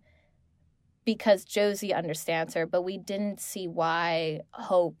thing because Josie understands her, but we didn't see why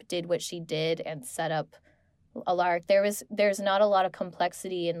Hope did what she did and set up Alaric. There's not a lot of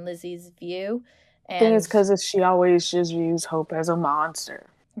complexity in Lizzie's view. And I think it's because she always just views Hope as a monster.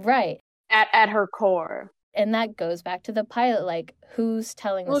 Right. At her core. And that goes back to the pilot, like, who's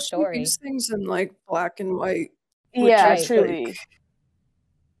telling the story? She views things in, like, black and white. Yeah, truly. Like,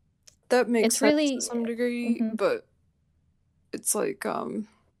 that makes sense really, to some degree, but it's like,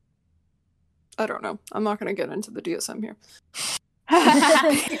 I don't know. I'm not going to get into the DSM here.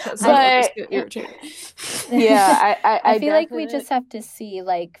 Because I just get irritated. Yeah, I feel like we just have to see,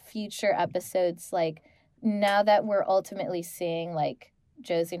 like, future episodes, like, now that we're ultimately seeing, like,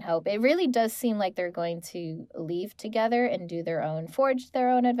 Josie and Hope, it really does seem like they're going to leave together and forge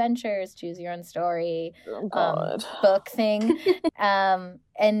their own adventures, choose your own story, book thing.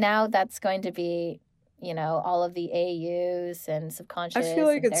 And now that's going to be, you know, all of the AUs and subconscious. I feel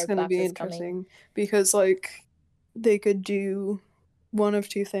like it's going to be interesting because, like, they could do one of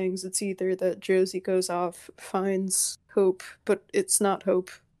two things. It's either that Josie goes off, finds Hope, but it's not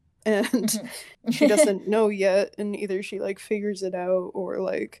Hope, and she doesn't know yet, and either she, like, figures it out, or,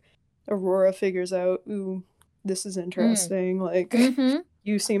 like, Aurora figures out, ooh, this is interesting, like,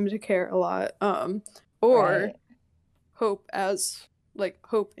 you seem to care a lot, or Hope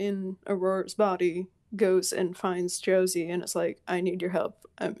Hope in Aurora's body goes and finds Josie, and it's like, I need your help,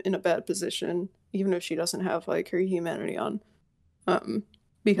 I'm in a bad position, even if she doesn't have, like, her humanity on,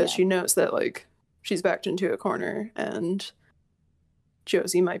 because she knows that, like, she's backed into a corner, and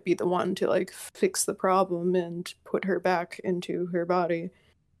Josie might be the one to, like, fix the problem and put her back into her body.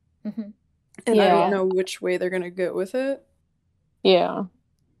 And I don't know which way they're going to go with it. Yeah.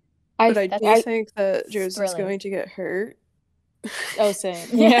 But I do think that Josie's going to get hurt. Oh, same.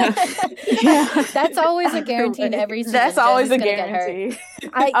 Yeah. That's always a guarantee in every season. That's always Josie's a guarantee.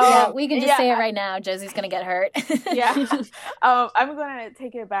 We can just say it right now. Josie's going to get hurt. I'm going to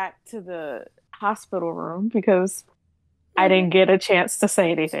take it back to the hospital room because I didn't get a chance to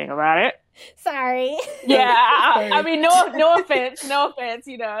say anything about it. Sorry. Yeah, I mean, no offense,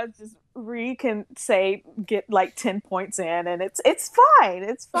 you know, just Ree can get like 10 points in, and it's fine.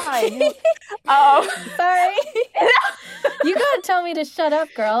 Sorry. You gotta tell me to shut up,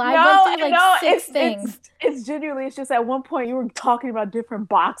 girl. I went through like six things. It's genuinely, it's just at one point you were talking about different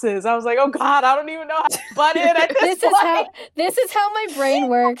boxes. I was like, oh God, I don't even know how to butt in at this point. This is how my brain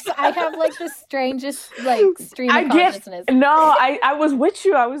works. I have like the strangest like stream of consciousness. No, I was with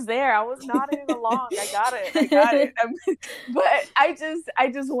you. I was there. I was nodding along. I got it. But I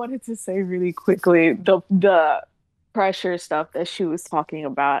just wanted to say really quickly the pressure stuff that she was talking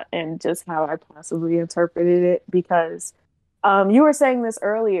about and just how I possibly interpreted it, because you were saying this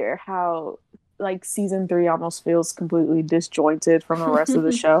earlier, how like season 3 almost feels completely disjointed from the rest of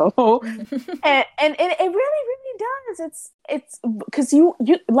the show. and it really does. It's because you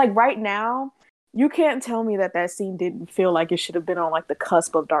like right now you can't tell me that scene didn't feel like it should have been on like the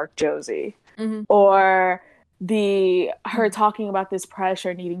cusp of Dark Josie or her talking about this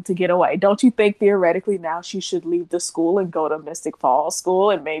pressure needing to get away. Don't you think theoretically now she should leave the school and go to Mystic Falls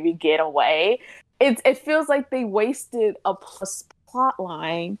School and maybe get away? It feels like they wasted a plot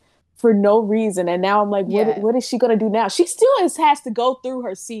line for no reason, and now I'm like, what is she gonna do now? She still has to go through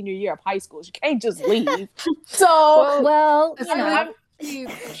her senior year of high school. She can't just leave. So well, you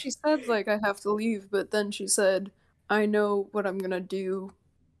know, she said like I have to leave, but then she said I know what I'm gonna do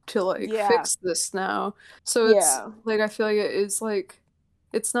to like fix this now. So it's like I feel like it is like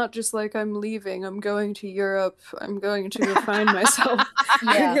it's not just like I'm leaving, I'm going to Europe, I'm going to find myself.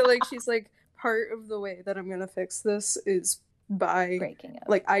 I feel like she's like part of the way that I'm gonna fix this is by breaking up.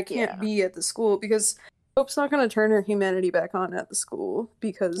 Like I can't be at the school because Hope's not gonna turn her humanity back on at the school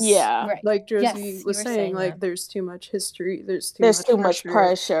because like Josie was saying like there's too much history, there's too much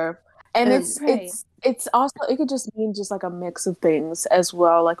pressure. And it's also, it could just mean just like a mix of things as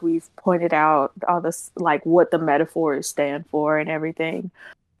well, like we've pointed out all this, like what the metaphors stand for and everything.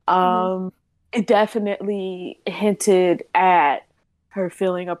 It definitely hinted at her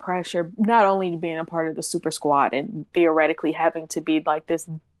feeling of pressure, not only being a part of the super squad and theoretically having to be like this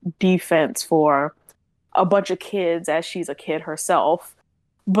defense for a bunch of kids as she's a kid herself,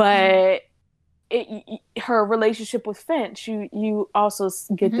 but her relationship with Finch, you also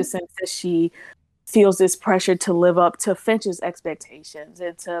get the sense that she feels this pressure to live up to Finch's expectations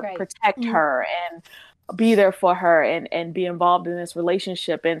and to protect her and be there for her and be involved in this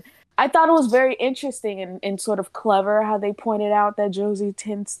relationship. And I thought it was very interesting and sort of clever how they pointed out that Josie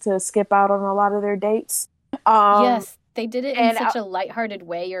tends to skip out on a lot of their dates. Yes, they did it in such a lighthearted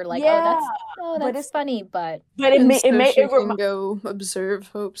way. You're like, oh, that's funny, but it can go observe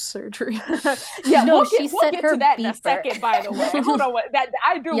Hope's surgery. Yeah, no, we'll get to that in a second. By the way, hold on,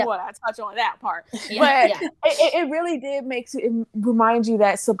 I do want to touch on that part, but it really did remind you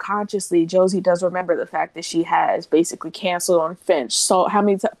that subconsciously Josie does remember the fact that she has basically canceled on Finch. So how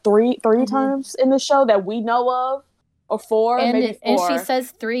many three times in the show that we know of? Or four, maybe four. And she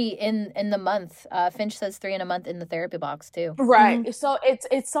says 3 in the month. Finch says 3 in a month in the therapy box too. Right. So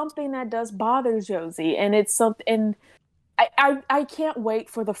it's something that does bother Josie, and it's something. And I can't wait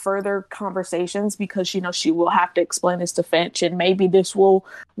for the further conversations because she will have to explain this to Finch, and maybe this will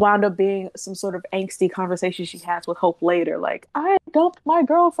wind up being some sort of angsty conversation she has with Hope later. Like, I dumped my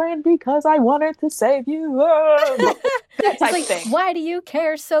girlfriend because I wanted to save you. That type of thing. Why do you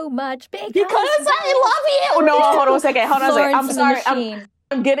care so much? Because I love you. No, hold on a second. I'm sorry.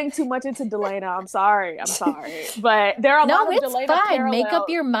 I'm getting too much into Delana. I'm sorry. But there are a lot of Delana fine. parallels. Make Up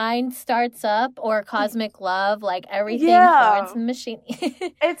Your Mind starts up, or Cosmic Love, like everything. Florence and the Machine.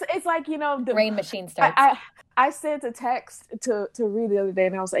 it's like, the Rain Machine starts. I sent a text to Reed the other day,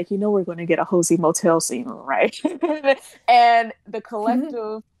 and I was like, we're going to get a Hosey Motel scene, right? And the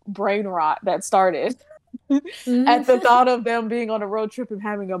collective brain rot that started at the thought of them being on a road trip and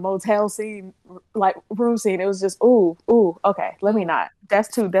having a motel scene, like room scene, it was just okay, let me not. That's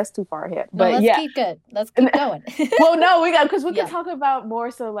too far ahead. But let's keep good. Let's keep going. Well, no, we got because we can talk about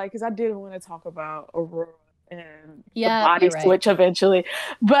more so like because I did want to talk about Aurora and the body switch eventually.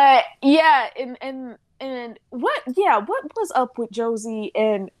 But and what was up with Josie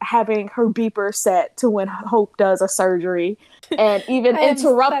and having her beeper set to when Hope does a surgery and even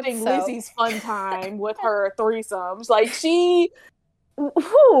interrupting Lizzie's fun time with her threesomes? Like she's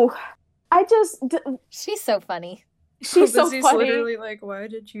so funny. She's so funny. Literally like, why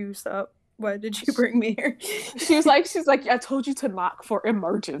did you stop? Why did you bring me here? She's like, I told you to knock for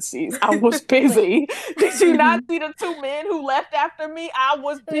emergencies. I was busy. Did you not see the 2 men who left after me? I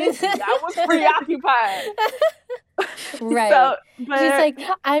was busy. I was preoccupied. Right. So, she's like,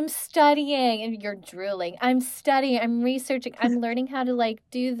 I'm studying, and you're drooling. I'm studying. I'm researching. I'm learning how to like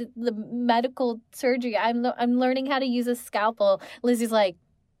do the medical surgery. I'm learning how to use a scalpel. Lizzie's like,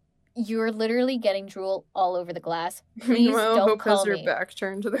 you're literally getting drool all over the glass. Please don't Hope call has me. Her back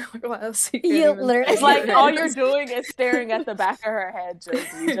turned to the glass. You literally, it's like all you're doing is staring at the back of her head,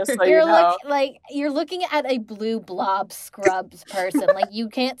 Josie. Just so you're looking at a blue blob Scrubs person. Like you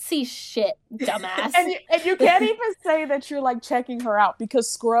can't see shit, dumbass. And you can't even say that you're like checking her out because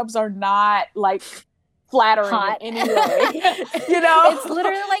Scrubs are not like flattering in any way. It's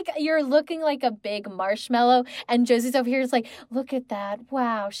literally like you're looking like a big marshmallow, and Josie's over here is like, look at that,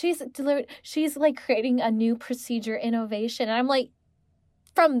 wow, she's like creating a new procedure innovation, and I'm like,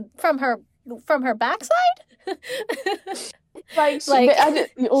 from her backside. She's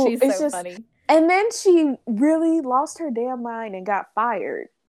so funny. And then she really lost her damn mind and got fired.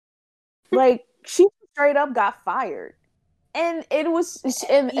 Like she straight up got fired. And it was,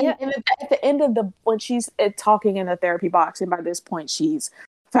 and at the end of when she's talking in the therapy box, and by this point she's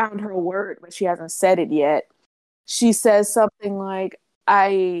found her word, but she hasn't said it yet. She says something like,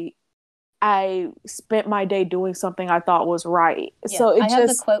 "I spent my day doing something I thought was right." Yeah, so I have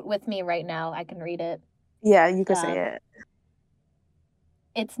the quote with me right now. I can read it. Yeah, you can say it.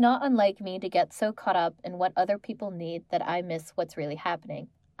 It's not unlike me to get so caught up in what other people need that I miss what's really happening.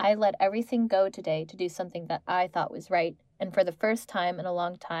 I let everything go today to do something that I thought was right. And for the first time in a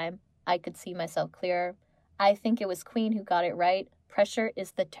long time, I could see myself clearer. I think it was Queen who got it right. Pressure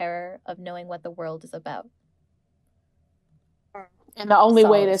is the terror of knowing what the world is about. And the only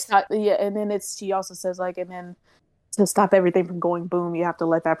way to stop, and then she also says like, and then to stop everything from going boom, you have to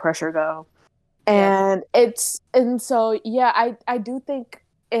let that pressure go. And I do think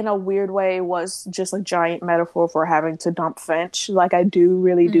in a weird way was just a giant metaphor for having to dump Finch. Like I do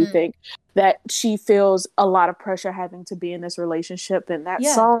really do think that she feels a lot of pressure having to be in this relationship, and that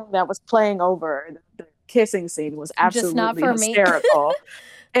song that was playing over the kissing scene was absolutely hysterical.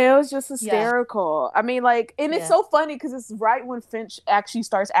 It was just hysterical. I mean, like, and it's so funny because it's right when Finch actually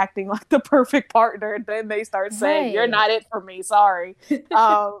starts acting like the perfect partner, and then they start saying, "You're not it for me. Sorry."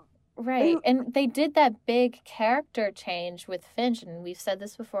 Right. And they did that big character change with Finch, and we've said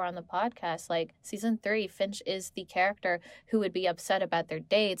this before on the podcast, like season 3, Finch is the character who would be upset about their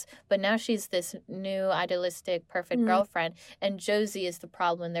dates, but now she's this new idealistic perfect girlfriend, and Josie is the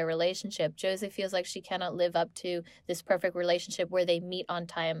problem in their relationship. Josie feels like she cannot live up to this perfect relationship where they meet on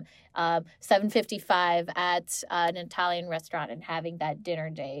time, 7:55 at an Italian restaurant and having that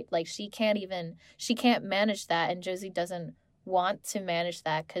dinner date. Like she can't manage that, and Josie doesn't want to manage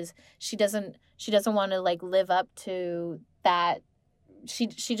that because she doesn't want to like live up to that.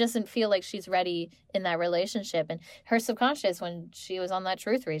 She doesn't feel like she's ready in that relationship, and her subconscious, when she was on that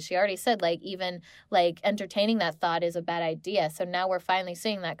truth read, she already said like even like entertaining that thought is a bad idea. So now we're finally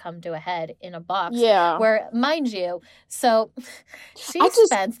seeing that come to a head in a box where, mind you, so she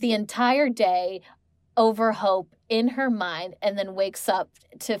spends the entire day over Hope in her mind and then wakes up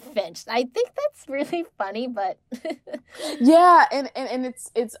to Finch. I think that's really funny, but and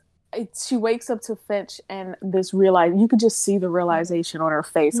it's she wakes up to Finch and this you could just see the realization on her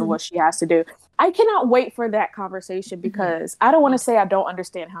face of what she has to do. I cannot wait for that conversation because I don't want to say I don't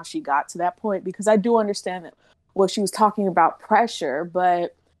understand how she got to that point, because I do understand that what she was talking about pressure,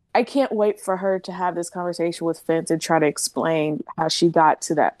 but I can't wait for her to have this conversation with Finch and try to explain how she got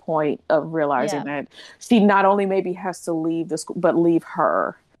to that point of realizing that she not only maybe has to leave the school, but leave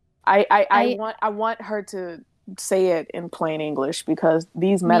her. I want her to say it in plain English, because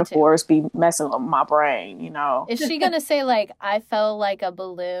these metaphors be messing up my brain, you know. Is she gonna say like, I felt like a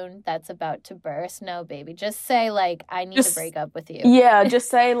balloon that's about to burst? No, baby. Just say like, I need to break up with you. Yeah, just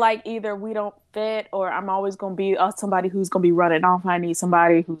say like either we don't fit, or I'm always gonna be somebody who's gonna be running off. I need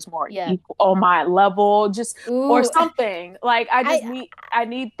somebody who's more equal on my level, just or something. Like I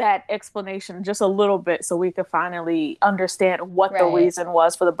need that explanation just a little bit so we can finally understand what the reason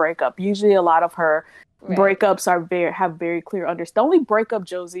was for the breakup. Usually a lot of her breakups have very clear understanding. The only breakup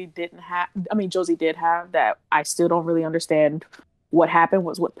Josie did have that I still don't really understand what happened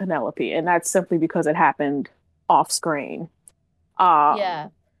was with Penelope, and that's simply because it happened off screen. There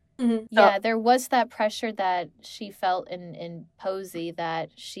was that pressure that she felt in Posey,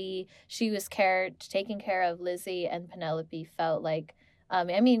 that she was taking care of Lizzie, and Penelope felt like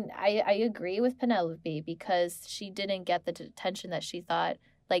I agree with Penelope, because she didn't get the attention that she thought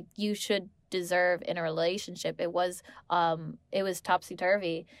like you should deserve in a relationship. It was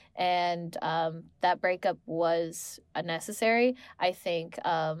topsy-turvy, and that breakup was unnecessary. I think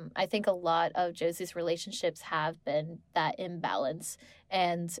a lot of Josie's relationships have been that imbalance,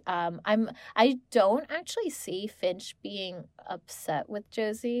 and I don't actually see Finch being upset with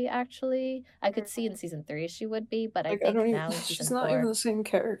Josie. Actually, I could see in season 3 she would be, but I think now in season 4 she's not even the same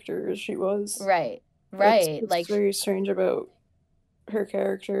character as she was. Right. It's like very strange about her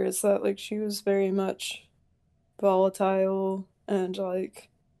character is that like she was very much volatile, and like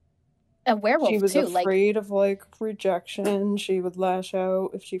a werewolf she was too, afraid of like rejection. She would lash out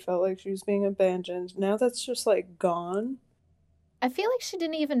if she felt like she was being abandoned. Now that's just like gone. I feel like she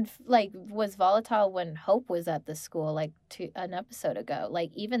didn't even like was volatile when Hope was at the school like an episode ago.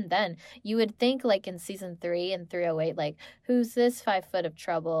 Like even then, you would think like in season 3 and 308, like who's this 5 foot of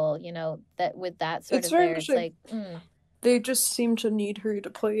trouble? You know, that with that sort of there, it's like. They just seem to need her to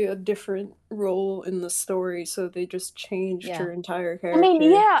play a different role in the story, so they just changed her entire character.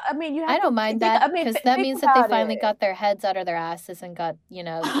 I don't mind that, because that means that they finally got their heads out of their asses and got,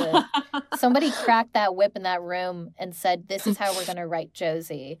 somebody cracked that whip in that room and said, this is how we're going to write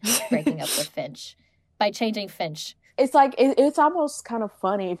Josie breaking up with Finch, by changing Finch. It's like it's almost kind of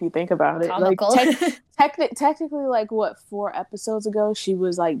funny if you think about it. Comical. Like technically, like 4 episodes ago, she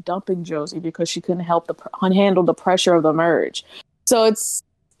was like dumping Josie because she couldn't handle the pressure of the merge. So it's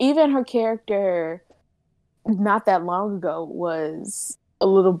even her character not that long ago was a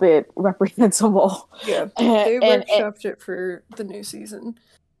little bit reprehensible. Yeah, they workshopped it for the new season.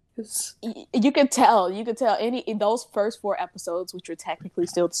 You could tell in those first 4 episodes, which are technically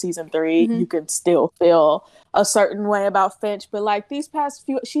still season 3, you could still feel a certain way about Finch, but like these past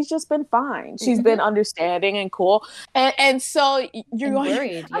few, she's just been fine. She's been understanding and cool, and so you're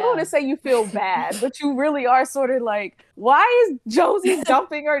worried. I don't want to say you feel bad, but you really are sort of like, why is Josie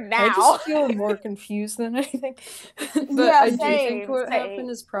dumping her now? I just feel more confused than anything. But I do think what happened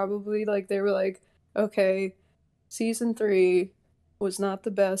is probably like they were like, okay, season 3 was not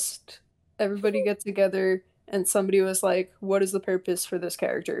the best. Everybody get together, and somebody was like, what is the purpose for this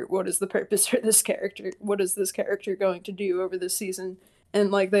character? What is the purpose for this character? What is this character going to do over this season? And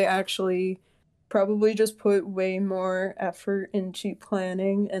like they actually probably just put way more effort into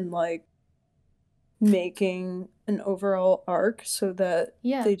planning and like making an overall arc so that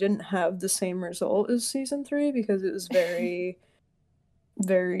they didn't have the same result as season 3, because it was very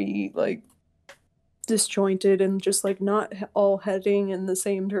very like disjointed and just like not all heading in the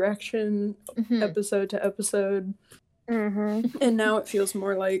same direction episode to episode. And now it feels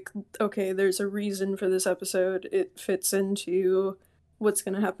more like, okay, there's a reason for this episode, it fits into what's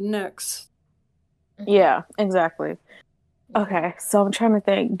gonna happen next. Yeah, exactly. Okay, so I'm trying to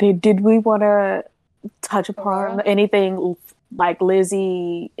think, did we want to touch upon anything like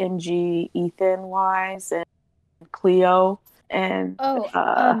Lizzie, MG, Ethan wise, and Cleo? And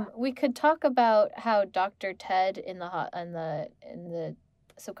we could talk about how Dr. Ted in the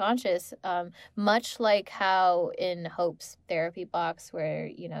subconscious, much like how in Hope's therapy box, where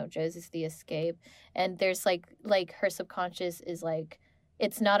Josie's the escape, and there's like her subconscious is like,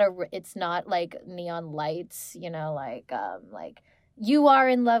 it's not like neon lights, like you are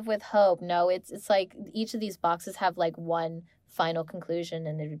in love with Hope. No, it's like each of these boxes have like one final conclusion,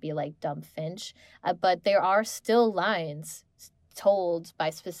 and it would be like Dumb Finch, but there are still lines told by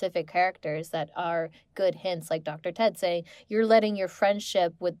specific characters that are good hints, like Dr. Ted saying, you're letting your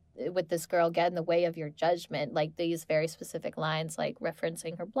friendship with this girl get in the way of your judgment, like these very specific lines, like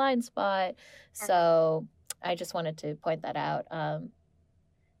referencing her blind spot. So I just wanted to point that out.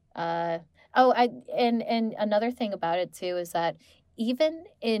 And another thing about it too is that even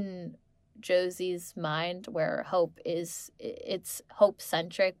in Josie's mind, where it's Hope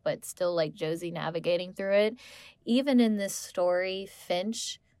centric, but still like Josie navigating through it. Even in this story,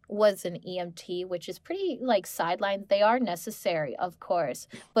 Finch was an EMT, which is pretty like sidelined. They are necessary, of course,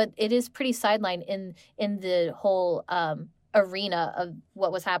 but it is pretty sidelined in the whole arena of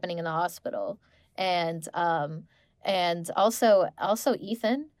what was happening in the hospital. And also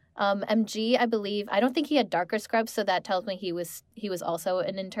Ethan. MG, I believe, I don't think he had darker scrubs, so that tells me he was also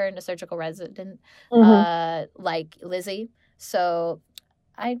an intern, a surgical resident, like Lizzie. So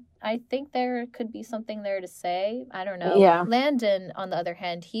I think there could be something there to say. I don't know. Yeah. Landon, on the other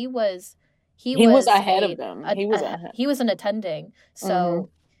hand, he was ahead of them. He was an attending,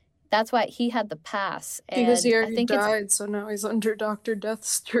 so that's why he had the pass. And because he already died, so now he's under Dr.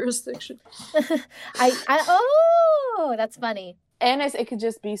 Death's jurisdiction. Oh, that's funny. And it could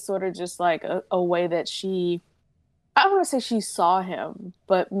just be sort of just like a way that I don't want to say she saw him,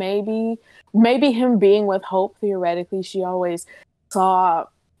 but maybe him being with Hope, theoretically, she always saw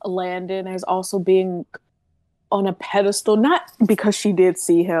Landon as also being on a pedestal, not because she did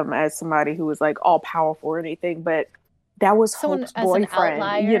see him as somebody who was like all powerful or anything, but that was Hope's boyfriend,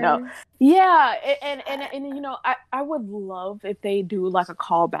 Yeah, and I would love if they do like a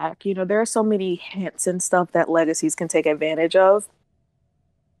callback. There are so many hints and stuff that legacies can take advantage of.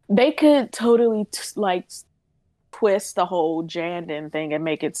 They could totally twist the whole Jandon thing and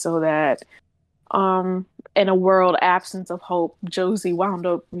make it so that in a world absence of Hope, Josie wound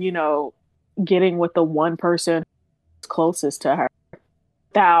up, getting with the one person closest to her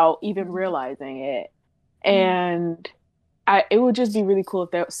without even realizing it. And it would just be really cool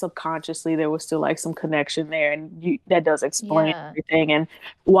if there subconsciously there was still like some connection there, and that does explain everything and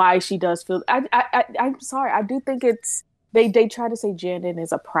why she does feel. I'm sorry, I do think it's they try to say Jandon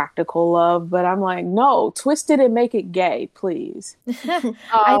is a practical love, but I'm like, no, twist it and make it gay, please.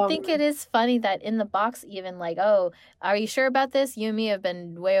 I think it is funny that in the box, even like, oh, are you sure about this? You and me have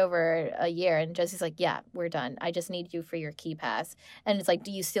been way over a year, and Josie's like, yeah, we're done. I just need you for your key pass. And it's like,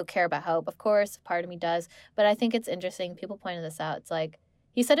 do you still care about Hope? Of course, part of me does, but I think it's interesting. People pointed this out. It's like,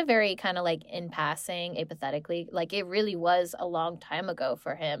 he said it very kind of like in passing, apathetically, like it really was a long time ago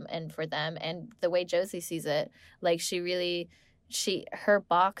for him and for them. And the way Josie sees it, like her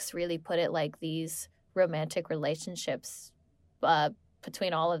box really put it like these romantic relationships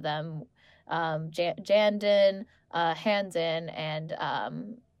between all of them, Jandon, Handon,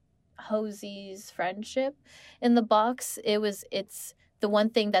 and Hosey's friendship in the box. It's the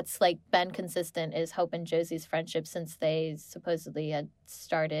one thing that's like been consistent is Hope and Josie's friendship since they supposedly had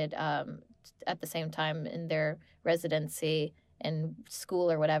started at the same time in their residency and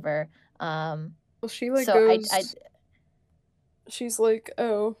school or whatever. Well, she like goes. She's like,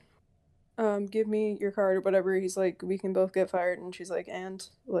 oh, give me your card or whatever. He's like, we can both get fired, and she's like, and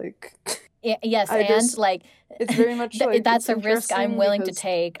like. Yes, like it's very much like that's a risk I'm willing to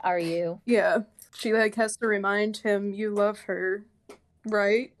take. Are you? Yeah, she like has to remind him, you love her.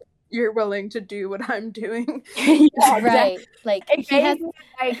 Right, you're willing to do what I'm doing. Right, like it gave me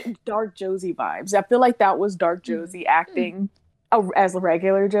like Dark Josie vibes. I feel like that was Dark Josie acting as a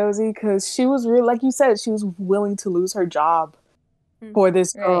regular Josie, because she was real, like you said, she was willing to lose her job for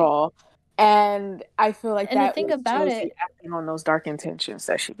this girl, And I feel like and that to think was about Josie it, acting on those dark intentions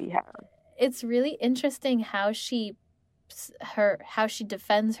that she be having. it's really interesting how she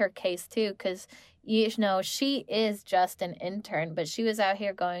defends her case too, because she is just an intern, but she was out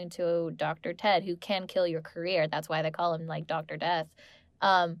here going to Dr. Ted, who can kill your career. That's why they call him like Dr. Death.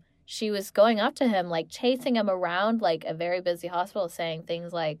 She was going up to him, like chasing him around like a very busy hospital, saying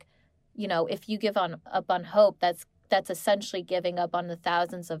things like, if you give up on hope, that's essentially giving up on the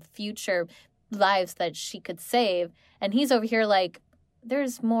thousands of future lives that she could save. And he's over here like,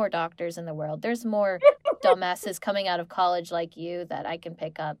 there's more doctors in the world. There's more dumbasses coming out of college like you that I can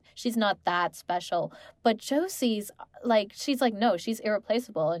pick up. She's not that special. But Josie's like, she's like, no, she's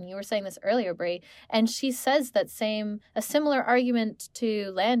irreplaceable. And you were saying this earlier, Brie. And she says a similar argument to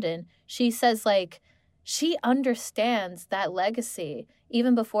Landon. She says, like, she understands that legacy.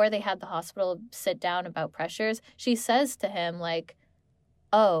 Even before they had the hospital sit down about pressures, she says to him, like,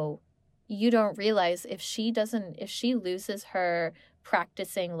 oh, you don't realize if she loses her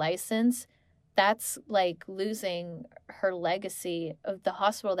practicing license, that's like losing her legacy of the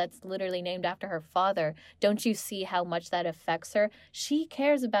hospital that's literally named after her father. Don't you see how much that affects her? She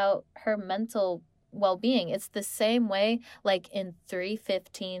cares about her mental well-being. It's the same way like in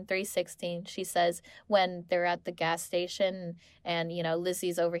 316, she says, when they're at the gas station and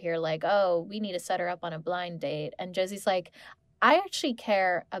Lizzie's over here like, oh, we need to set her up on a blind date, and Josie's like, I actually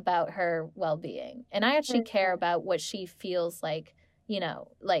care about her well-being, and I actually care about what she feels like,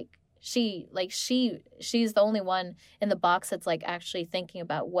 she's the only one in the box that's like actually thinking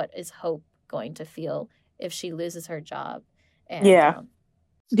about what is Hope going to feel if she loses her job. And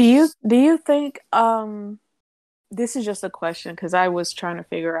do you think this is just a question because I was trying to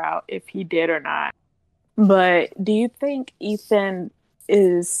figure out if he did or not, but do you think Ethan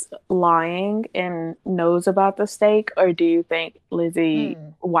is lying and knows about the stake, or do you think Lizzie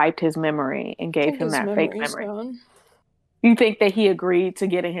wiped his memory and gave him that fake memory? Gone. You think that he agreed to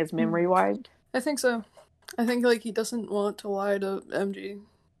getting his memory wiped? I think so. I think like he doesn't want to lie to MG.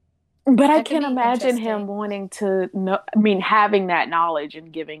 But I can't imagine him wanting to know. I mean, having that knowledge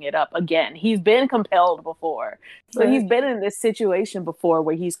and giving it up again. He's been compelled before, so he's been in this situation before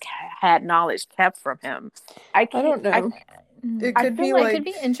where he's had knowledge kept from him. I don't know. It could be like, it could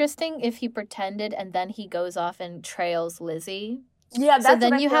be interesting if he pretended and then he goes off and trails Lizzie. Yeah, that's so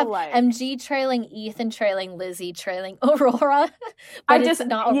then what you have like. MG trailing Ethan, trailing Lizzie, trailing Aurora. But it's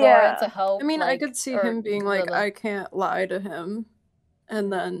not Aurora, it's a Hope. I mean, I could see him being like, I can't lie to him.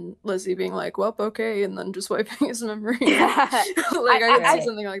 And then Lizzie being like, well, okay, and then just wiping his memory. I could see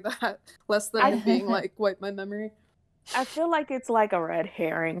something like that. Less than him being like, wipe my memory. I feel like it's like a red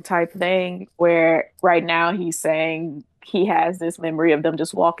herring type thing where right now he's saying he has this memory of them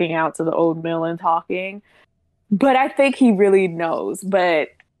just walking out to the old mill and talking. But I think he really knows. But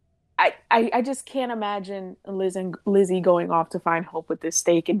I just can't imagine Lizzie going off to find Hope with this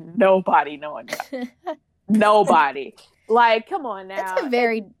stake and nobody knowing that. Nobody. Like, come on now. That's a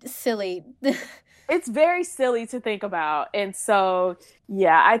very silly. It's very silly to think about. And so,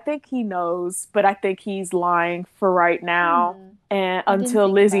 yeah, I think he knows, but I think he's lying for right now. And until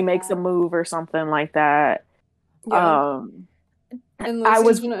Lizzie makes a move or something like that. Yeah. And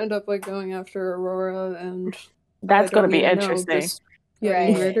Lizzie's going to end up like going after Aurora, and that's going to be interesting.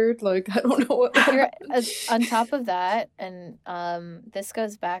 Getting murdered, like I don't know what. On top of that, and this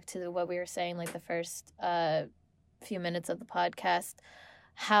goes back to what we were saying, like the first few minutes of the podcast,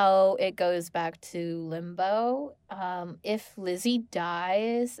 how it goes back to limbo. If Lizzie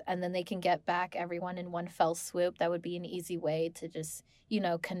dies and then they can get back everyone in one fell swoop, that would be an easy way to just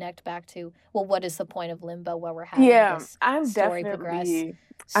connect back to, well, what is the point of limbo where we're having this story progress?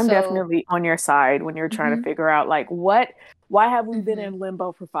 I'm definitely on your side when you're trying to figure out like why have we been in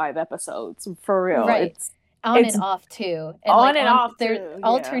limbo for 5 episodes? For real. Right. It's and off too. And off too. They're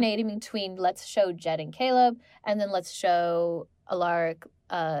alternating between let's show Jed and Caleb and then let's show Alaric,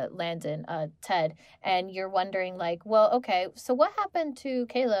 Landon, Ted. And you're wondering like, well, okay, so what happened to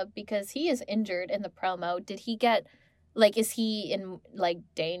Caleb? Because he is injured in the promo. Did he get like, is he in like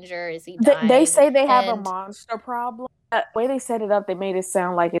danger? Is he dying? They say they have a monster problem. The way they set it up, they made it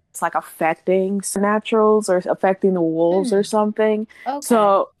sound like it's like affecting naturals or affecting the wolves or something. Okay.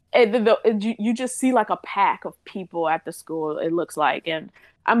 So you just see like a pack of people at the school, it looks like. And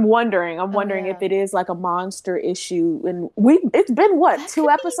I'm wondering if it is like a monster issue. And it's been what, 2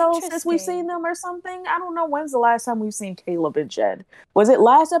 episodes since we've seen them or something? I don't know. When's the last time we've seen Caleb and Jed? Was it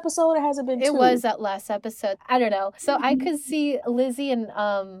last episode or has it been 2? It was that last episode. I don't know. So I could see Lizzie and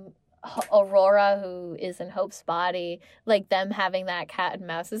Aurora, who is in Hope's body, like them having that cat and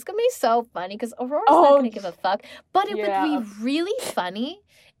mouse is gonna be so funny because Aurora's not gonna give a fuck. But it would be really funny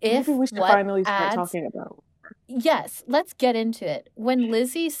if maybe we should finally start talking about. Yes, let's get into it. When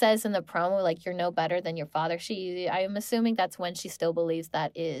Lizzie says in the promo, like, you're no better than your father, I'm assuming that's when she still believes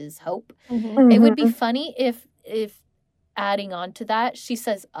that is Hope. Mm-hmm. It would be funny if adding on to that, she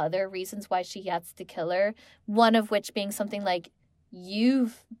says other reasons why she has to kill her, one of which being something like,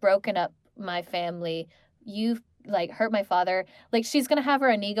 you've broken up my family, you've like hurt my father. Like, she's gonna have her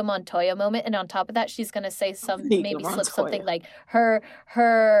Inigo Montoya moment, and on top of that, she's gonna say maybe slip something like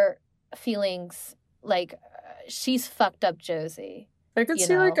her feelings, like she's fucked up Josie. I could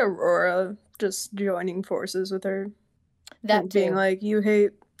see like Aurora just joining forces with her. That too. Being like, you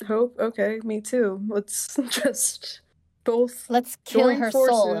hate Hope? Okay, me too. Let's just let's kill her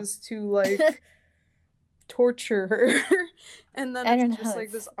forces soul to like torture her. And then it's just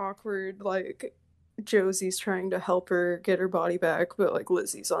like this awkward, like, Josie's trying to help her get her body back, but like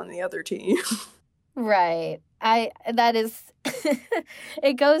Lizzie's on the other team. Right. That is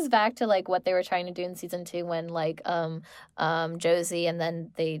it goes back to like what they were trying to do in season 2 when like Josie, and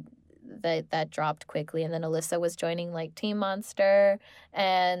then that dropped quickly, and then Alyssa was joining like Team Monster,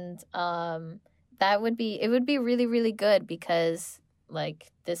 and it would be really, really good, because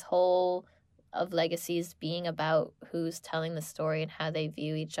like this whole of Legacies being about who's telling the story and how they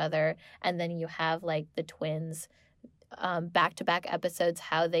view each other, and then you have like the twins back-to-back episodes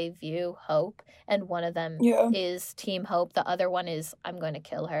how they view Hope, and one of them is Team Hope, the other one is I'm going to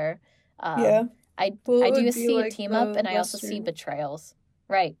kill her. I do see like a team up, and I also see betrayals.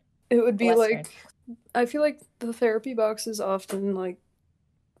 Right. It would be like, I feel like the therapy boxes often like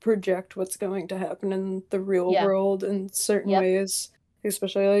project what's going to happen in the real world in certain ways,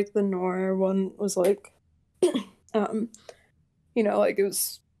 especially like the Nora one was like you know, like it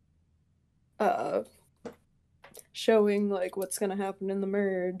was showing like what's gonna happen in the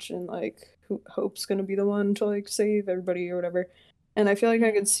merge, and like Hope's gonna be the one to like save everybody or whatever. And I feel like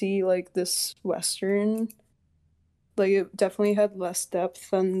I could see like this Western, like it definitely had less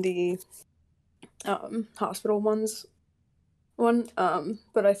depth than the hospital one,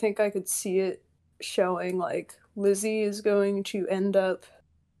 but I think I could see it showing like Lizzie is going to end up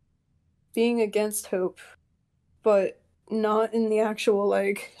being against Hope, but not in the actual,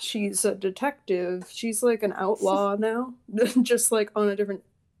 like, she's a detective. She's like an outlaw now, just like on a different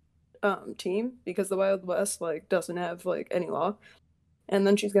team, because the Wild West like doesn't have like any law. And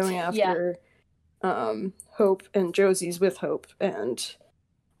then she's going after Hope, and Josie's with Hope, and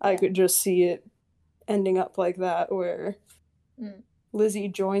I could just see it ending up like that, where Lizzie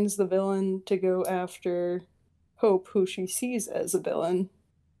joins the villain to go after Hope, who she sees as a villain,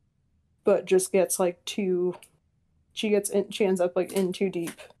 but just gets like she ends up like in too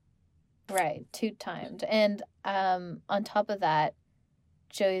deep. Right, too timed. And on top of that,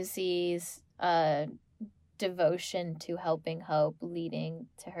 Josie's devotion to helping Hope leading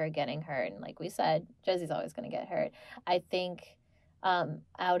to her getting hurt. And like we said, Josie's always going to get hurt. I think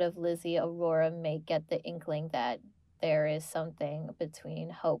out of Lizzie, Aurora may get the inkling that there is something between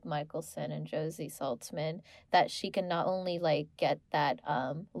Hope Michelson and Josie Saltzman, that she can not only like get that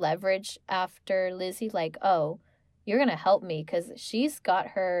leverage after Lizzie, like, oh, you're going to help me because she's got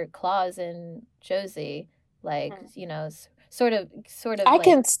her claws in Josie, like, you know, sort of I like,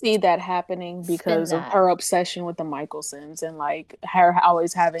 can see that happening because of her obsession with the Michelsons, and like her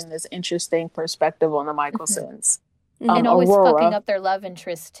always having this interesting perspective on the Michelsons. And always Aurora. Fucking up their love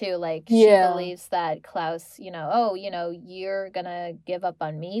interest too. Like she believes that Klaus, you know, oh, you know, you're gonna give up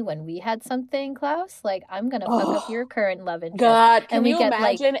on me when we had something, Klaus. Like I'm gonna fuck up your current love interest. God, can you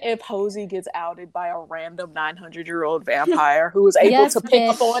imagine if Hosey gets outed by a random 900-year-old vampire who was able to pick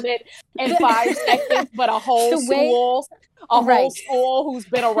up on it in 5 seconds, but a whole school who's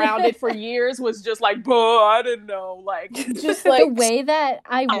been around it for years was just like, I didn't know. Like, just like the way that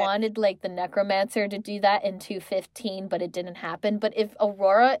I wanted like the necromancer to do that in 215, but it didn't happen. But if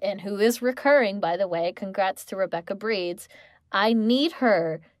Aurora, and who is recurring, by the way, congrats to Rebecca Breeds, I need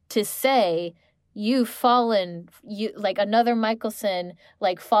her to say, you've fallen, you like another Michelson,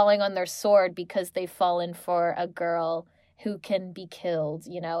 like falling on their sword because they've fallen for a girl who can be killed,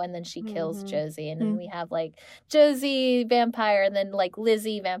 you know, and then she kills Josie, and then we have like Josie vampire, and then like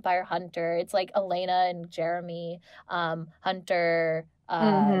Lizzie vampire hunter. It's like Elena and Jeremy hunter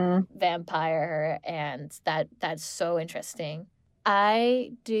vampire, and that's so interesting.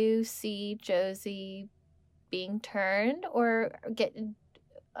 I do see Josie being turned, or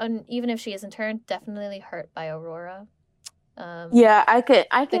even if she isn't turned, definitely hurt by Aurora. I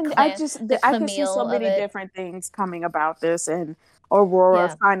can see so many different things coming about this, and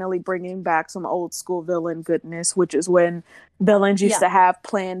Aurora finally bringing back some old school villain goodness, which is when villains used to have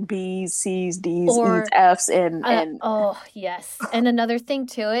plan B's, C's, D's, E's, F's, and oh yes. And another thing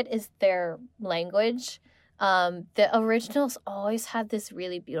to it is their language. The originals always had this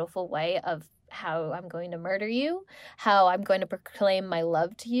really beautiful way of how I'm going to murder you, how I'm going to proclaim my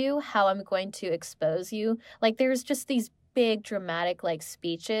love to you, how I'm going to expose you. Like there's just these big dramatic like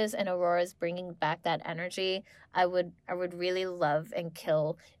speeches, and Aurora's bringing back that energy. I would really love and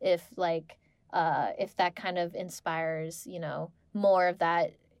kill if that kind of inspires, you know, more of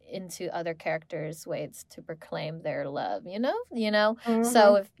that into other characters' ways to proclaim their love, you know? Mm-hmm.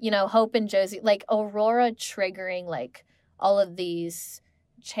 So if, you know, Hope and Josie, like Aurora triggering like all of these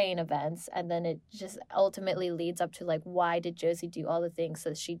chain events, and then it just ultimately leads up to like, why did Josie do all the things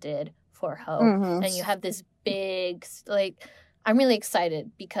that she did for Hope? Mm-hmm. And you have this big, like, I'm really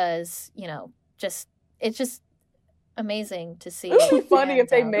excited because, you know, it's just amazing to see. It would be funny if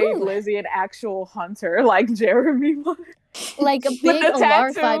they made Lizzie an actual hunter like Jeremy was. Like a big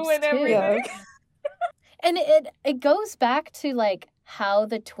Alar vibes and everything. Too. And it goes back to like how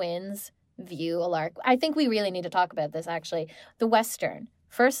the twins view Alark. I think we really need to talk about this actually. The Western.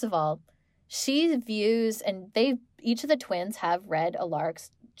 First of all, she views, and each of the twins have read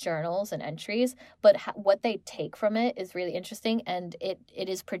Alark's journals and entries, but what they take from it is really interesting, and it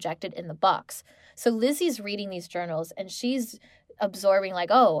is projected in the box. So Lizzie's reading these journals and she's absorbing like,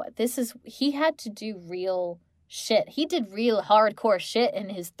 oh, he had to do real shit. He did real hardcore shit in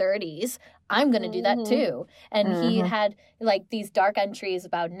his 30s. I'm going to do that too. And he had like these dark entries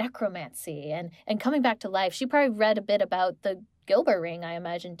about necromancy and coming back to life. She probably read a bit about the Gilbert ring, I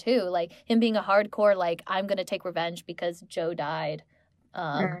imagine too, like him being a hardcore, like I'm going to take revenge because Joe died.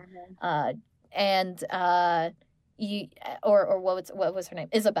 What was her name?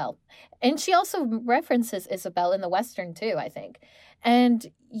 Isabel. And she also references Isabel in the Western too, I think.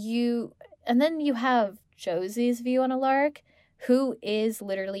 And then you have Josie's view on Alaric, who is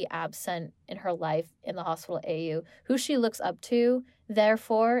literally absent in her life in the hospital AU, who she looks up to,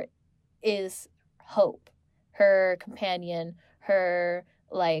 therefore, is Hope, her companion, her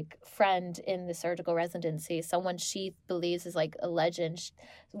like friend in the surgical residency, someone she believes is like a legend.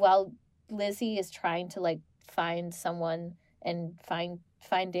 While Lizzie is trying to like find someone and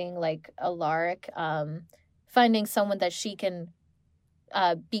finding like Alaric, finding someone that she can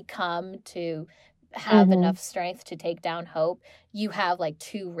become to have enough strength to take down Hope. You have like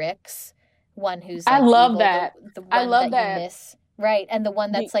two Ricks, one who's like, I love evil, that. The one that you miss, right, and the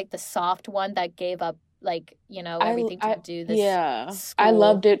one that's like the soft one that gave up, like, you know, everything to do this school. I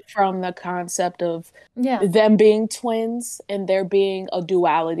loved it from the concept of them being twins and there being a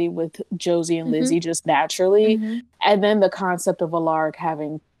duality with Josie and Lizzie just naturally, and then the concept of Alaric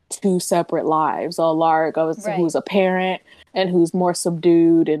having two separate lives. Alaric who's a parent and who's more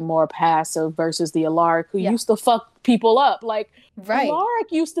subdued and more passive versus the Alaric who used to fuck people up. Like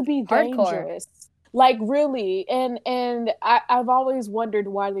Alaric used to be dangerous. Hardcore. Like really. And I've always wondered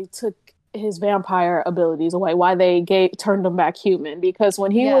why they took his vampire abilities away, why they turned him back human, because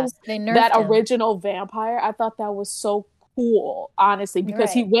when he was that original vampire, I thought that was so cool, honestly,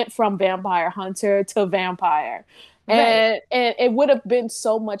 because he went from vampire hunter to vampire. And it would have been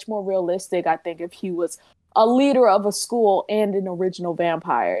so much more realistic, I think, if he was a leader of a school and an original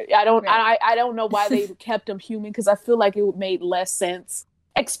vampire. I don't know why they kept him human, because I feel like it made less sense,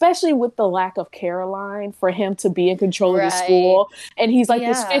 especially with the lack of Caroline, for him to be in control of the school. And he's like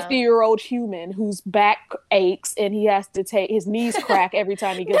this 50-year-old human whose back aches and he has to take his knees crack every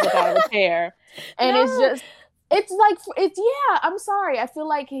time he gets up out of a chair. And I'm sorry. I feel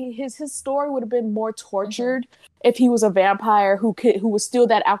like his story would have been more tortured if he was a vampire who was still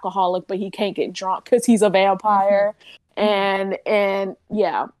that alcoholic, but he can't get drunk because he's a vampire. And I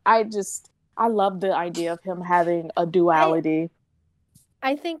love the idea of him having a duality.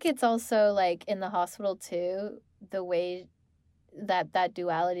 I think it's also like in the hospital too, the way that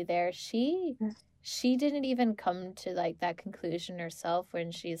duality there, she didn't even come to like that conclusion herself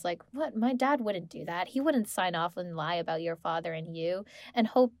when she's like, what? My dad wouldn't do that. He wouldn't sign off and lie about your father and you. And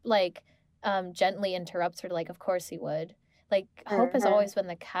Hope like gently interrupts her, like, of course he would. Like Hope has always been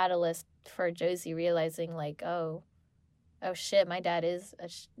the catalyst for Josie realizing like, oh shit, my dad is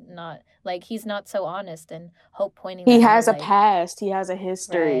not like, he's not so honest, and Hope pointing he has a past, he has a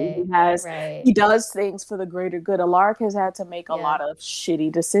history, he does things for the greater good. Alaric has had to make a lot of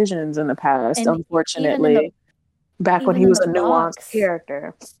shitty decisions in the past, and unfortunately, back when he was a nuanced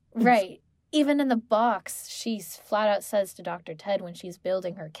character. Right. Even in the box, she flat out says to Dr. Ted when she's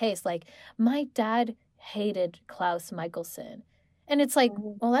building her case, like, my dad hated Klaus Michelson. And it's like,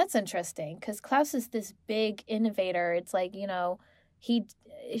 well, that's interesting, because Klaus is this big innovator. It's like, you know,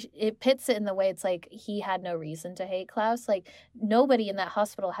 it pits it in the way it's like he had no reason to hate Klaus. Like, nobody in that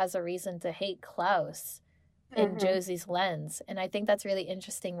hospital has a reason to hate Klaus in Josie's lens. And I think that's really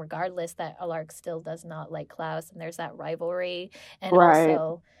interesting, regardless that Alark still does not like Klaus, and there's that rivalry. And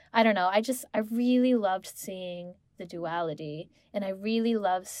also, I don't know, I really loved seeing the duality, and I really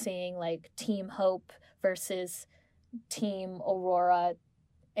loved seeing like Team Hope versus Team Aurora.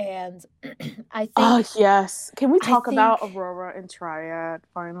 And I think... Oh, yes. Can we talk about Aurora and Triad,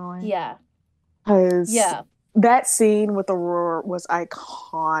 finally? Yeah. Because that scene with Aurora was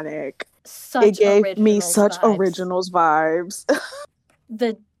iconic. It gave me such Originals vibes.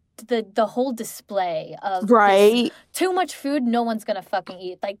 The whole display of too much food, no one's gonna fucking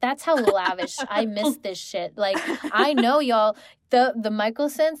eat. Like, that's how lavish. I miss this shit. Like, I know y'all, the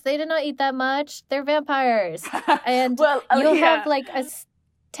Michelsons, they did not eat that much. They're vampires. And you'll have like a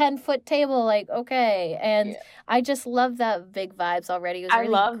 10-foot table, like, okay. And I just love that big vibes already. It was really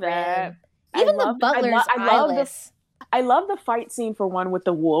love grim. That. Even the butler's eyeless. I love the fight scene, for one, with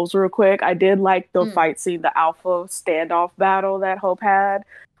the wolves, real quick. I did like the fight scene, the alpha standoff battle that Hope had.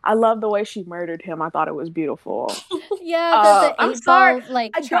 I love the way she murdered him. I thought it was beautiful. Yeah, the 8-ball,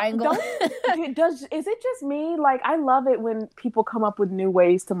 like, triangle. Is it just me? Like, I love it when people come up with new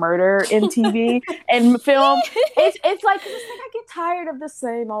ways to murder in TV and film. It's like I get tired of the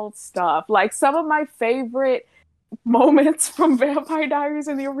same old stuff. Like, some of my favorite moments from Vampire Diaries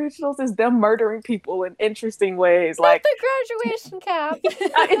and the originals is them murdering people in interesting ways. Like the graduation cap.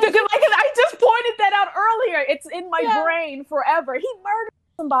 I just pointed that out earlier. It's in my brain forever. He murdered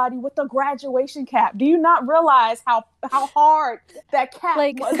somebody with a graduation cap. Do you not realize how hard that cap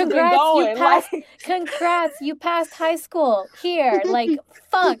was going? Congrats, you passed high school. Here, like,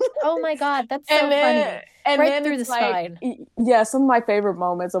 fuck. Oh my god, that's so funny. And right then through the spine. Yeah, some of my favorite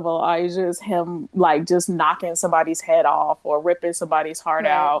moments of Elijah is him, like, just knocking somebody's head off or ripping somebody's heart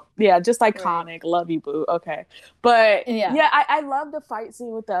out. Yeah, just iconic. Right. Love you, boo. Okay, but I love the fight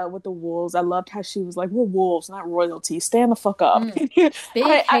scene with the wolves. I loved how she was like, "We're wolves, not royalty. Stand the fuck up." Big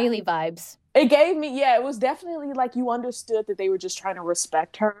Haley vibes. It gave me, it was definitely like you understood that they were just trying to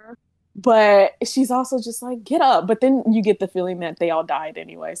respect her. But she's also just like, get up. But then you get the feeling that they all died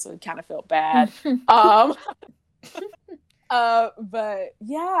anyway, so it kind of felt bad. But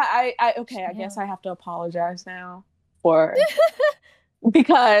yeah, I guess I have to apologize now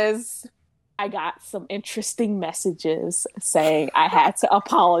because I got some interesting messages saying I had to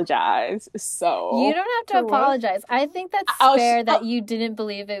apologize. So you don't have to apologize. I think that's fair that you didn't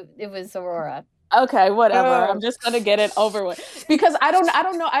believe it was Aurora. Okay, whatever. I'm just gonna get it over with because I don't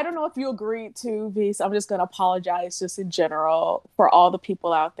know if you agreed to this. I'm just gonna apologize just in general for all the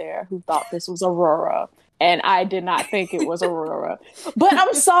people out there who thought this was Aurora, and I did not think it was Aurora. But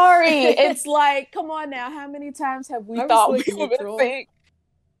I'm sorry. It's like, come on now. How many times have we thought we would think?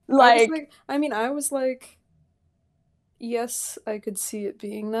 I was like, yes, I could see it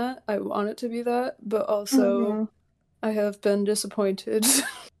being that. I want it to be that, but also I have been disappointed.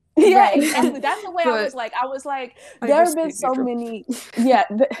 Yeah, exactly. That's the way I was like, there have been so many. Yeah,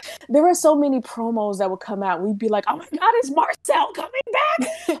 there were so many promos that would come out. We'd be like, oh my god, is Marcel coming back?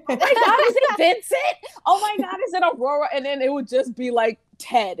 Oh my god, is it Vincent? Oh my god, is it Aurora? And then it would just be like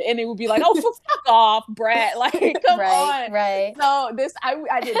Ted, and it would be like, oh, fuck off, Brett. Like, come on. Right. So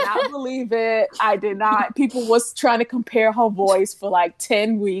I did not believe it. I did not. People was trying to compare her voice for like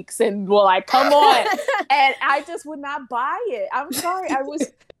 10 weeks and were like, come on. And I just would not buy it. I'm sorry.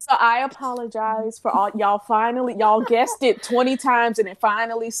 So I apologize for all y'all guessed it 20 times and it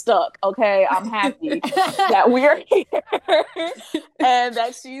finally stuck. Okay, I'm happy that we're here and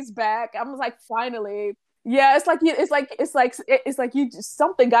that she's back. I was like, finally. Yeah, it's like you just,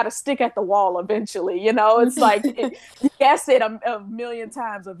 something got to stick at the wall eventually, you know. It's like you guess it a million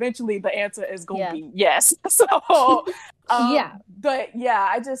times. Eventually, the answer is gonna be yes. So, but yeah,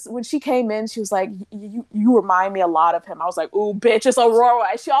 I just, when she came in, she was like, "You remind me a lot of him." I was like, "Ooh, bitch, it's Aurora."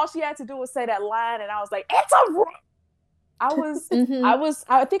 All she had to do was say that line, and I was like, "It's Aurora."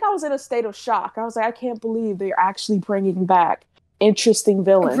 I think I was in a state of shock. I was like, I can't believe they're actually bringing back interesting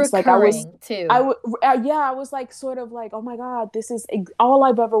villains. Recurring, too. I was like, sort of like, oh my god, this is all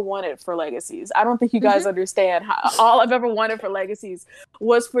I've ever wanted for Legacies. I don't think you guys understand how all I've ever wanted for Legacies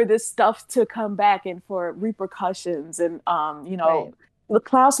was for this stuff to come back and for repercussions. And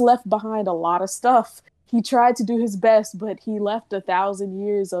Klaus left behind a lot of stuff. He tried to do his best, but he left 1,000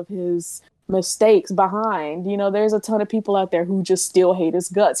 years of his mistakes behind. You know, there's a ton of people out there who just still hate his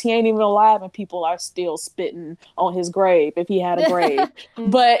guts. He ain't even alive and people are still spitting on his grave if he had a grave.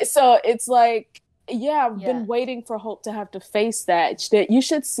 But so it's like, I've been waiting for Hope to have to face that you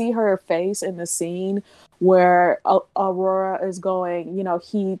should see her face in the scene where Aurora is going, you know,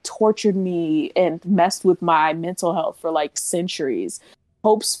 he tortured me and messed with my mental health for like centuries.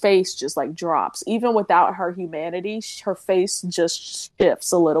 Hope's face just like drops. Even without her humanity, her face just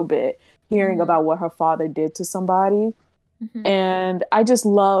shifts a little bit, hearing about what her father did to somebody. And I just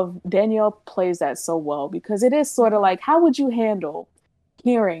love Danielle plays that so well, because it is sort of like, how would you handle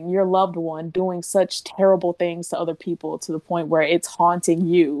hearing your loved one doing such terrible things to other people to the point where it's haunting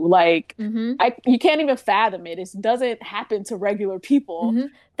you? Like, you can't even fathom it. It doesn't happen to regular people.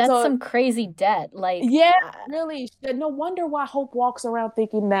 That's some crazy debt. Like, yeah, really. No wonder why Hope walks around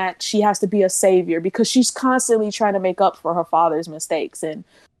thinking that she has to be a savior, because she's constantly trying to make up for her father's mistakes and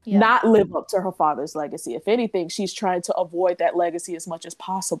not live up to her father's legacy. If anything, she's trying to avoid that legacy as much as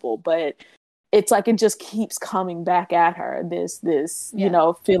possible. But it's like it just keeps coming back at her. This you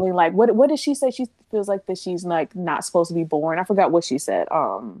know, feeling like, what did she say? She feels like that she's like not supposed to be born. I forgot what she said.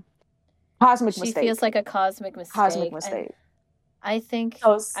 Cosmic mistake. She feels like a cosmic mistake. Cosmic mistake. And I think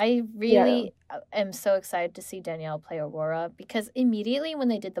I really am so excited to see Danielle play Aurora, because immediately when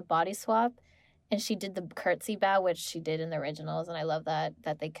they did the body swap and she did the curtsy bow, which she did in the originals, and I love that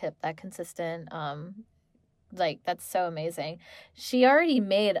they kept that consistent. Like, that's so amazing. She already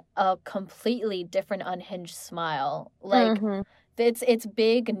made a completely different unhinged smile. Like, it's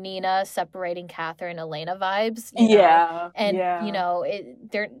big Nina separating Catherine Elena vibes. You know? And you know,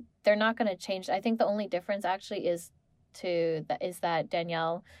 they're not going to change. I think the only difference actually is that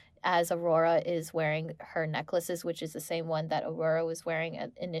Danielle as Aurora is wearing her necklaces, which is the same one that Aurora was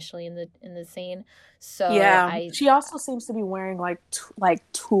wearing initially in the scene. So she also seems to be wearing like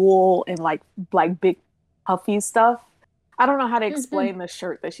tulle and like big puffy stuff. I don't know how to explain the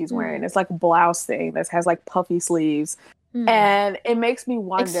shirt that she's wearing. It's like a blouse thing that has like puffy sleeves. And it makes me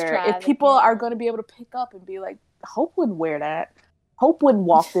wonder if people are going to be able to pick up and be like, Hope wouldn't wear that. Hope wouldn't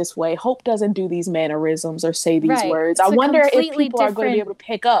walk this way. Hope doesn't do these mannerisms or say these words. I wonder if people are going to be able to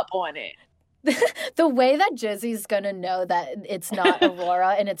pick up on it. The way that Josie's gonna know that it's not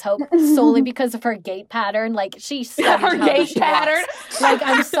Aurora and it's Hope solely because of her gait pattern. Like, she studied her gait pattern. Like,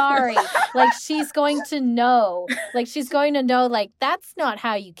 I'm sorry. Like, she's going to know. Like, that's not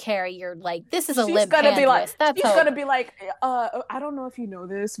how you carry your, like, this is a limp hand twist. That's She's gonna be like, I don't know if you know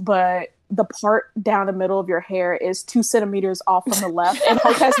this, but the part down the middle of your hair is 2 centimeters off from the left, and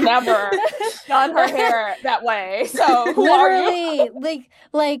Hope has never done her hair that way. So who literally, are you?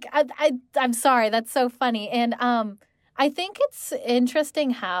 like I'm sorry, that's so funny. And I think it's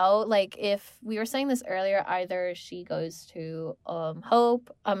interesting how, like, if we were saying this earlier, either she goes to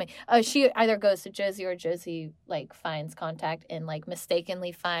Hope, she either goes to Josie, or Josie like finds contact and like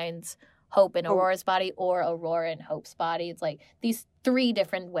mistakenly finds Hope in Aurora's body, or Aurora in Hope's body. It's like these 3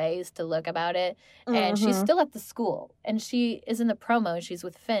 different ways to look about it. And she's still at the school, and she is in the promo, and she's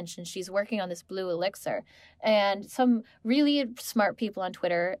with Finch, and she's working on this blue elixir. And some really smart people on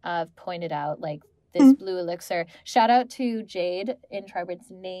Twitter pointed out, like, this blue elixir. Shout out to Jade in Tribert's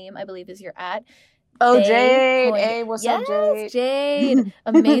name, I believe is your @. Jade. Hey, what's up, Jade? Jade.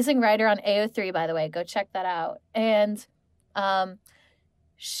 Amazing writer on AO3, by the way. Go check that out. And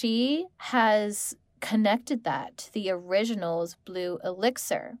she has connected that to the original's blue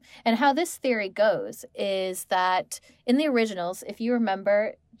elixir. And how this theory goes is that in the originals, if you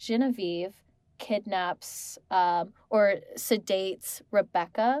remember, Genevieve kidnaps or sedates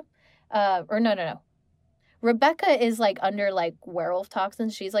Rebecca. No. Rebecca is like under like werewolf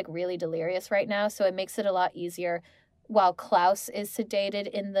toxins. She's like really delirious right now, so it makes it a lot easier. While Klaus is sedated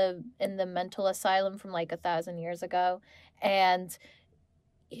in the mental asylum from like 1,000 years ago, and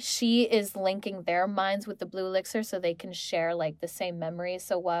she is linking their minds with the blue elixir so they can share like the same memories.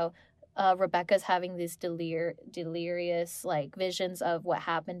 So while Rebecca's having these delirious like visions of what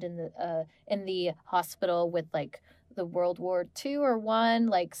happened in the hospital with like the World War II or one,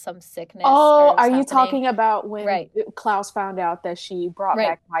 like some sickness. Oh, are you talking about when Klaus found out that she brought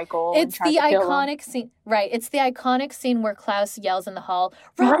back Michael? It's the iconic scene. Right. It's the iconic scene where Klaus yells in the hall,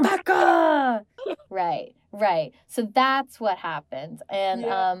 Rebecca! Right. So that's what happened. And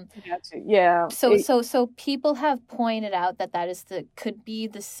So people have pointed out that could be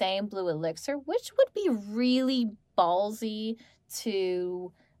the same blue elixir, which would be really ballsy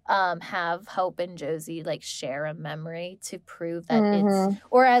to have Hope and Josie like share a memory to prove that it's,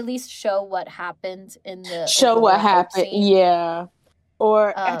 or at least show what happened in the yeah.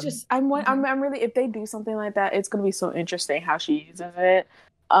 Or I'm really, if they do something like that, it's gonna be so interesting how she uses it.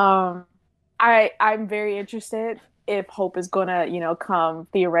 I'm very interested if Hope is gonna, come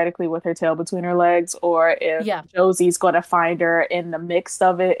theoretically with her tail between her legs, or if Josie's gonna find her in the mix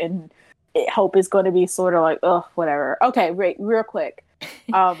of it, and Hope is gonna be sort of like, ugh, whatever. Okay, real quick.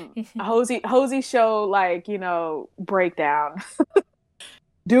 Hosey show, like, breakdown.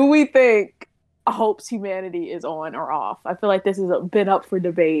 Do we think Hope's humanity is on or off? I feel like this has been up for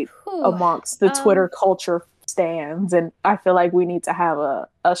debate amongst the Twitter culture stands, and I feel like we need to have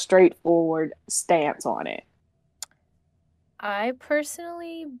a straightforward stance on it. I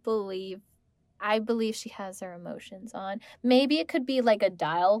personally believe she has her emotions on. Maybe it could be like a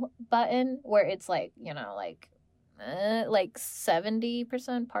dial button where it's like, like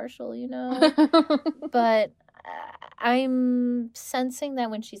 70% partial, but I'm sensing that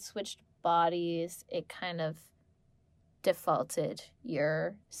when she switched bodies, it kind of defaulted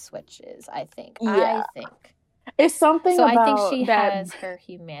your switches, I think. Yeah. I think. It's something so about I think she that... has her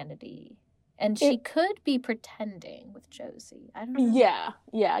humanity. And she could be pretending with Josie. I don't know.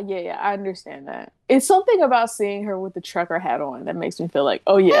 Yeah. I understand that. It's something about seeing her with the trucker hat on that makes me feel like,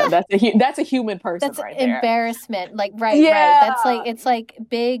 oh yeah, that's a human person. That's right there. Embarrassment. Like, right. That's like, it's like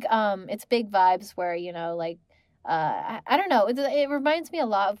big, it's big vibes where, I don't know. It reminds me a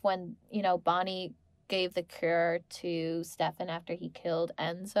lot of when, Bonnie gave the cure to Stefan after he killed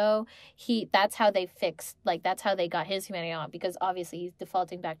Enzo. That's how they fixed, like, that's how they got his humanity on, because obviously he's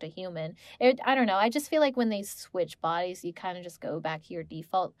defaulting back to human. I don't know. I just feel like when they switch bodies, you kind of just go back to your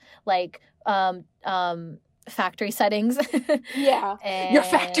default, like, factory settings. Yeah. Your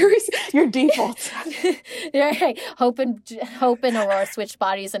factories, your defaults. Yeah, right. Hope and Aurora switched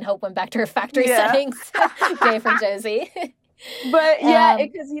bodies, and Hope went back to her factory settings. Gay from Josie. But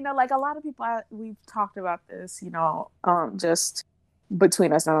because like a lot of people, we've talked about this, just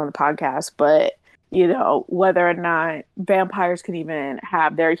between us, not on the podcast, but whether or not vampires can even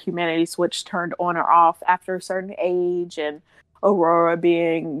have their humanity switch turned on or off after a certain age, and Aurora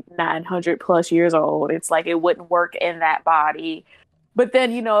being 900 plus years old, it's like it wouldn't work in that body. But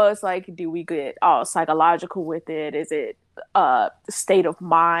then it's like, do we get all psychological with it? Is it state of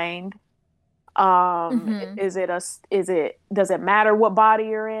mind? Does it matter what body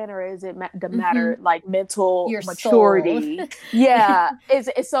you're in, or is it the matter like mental your maturity? Yeah.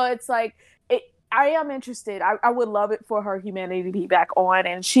 It's like, I am interested. I would love it for her humanity to be back on,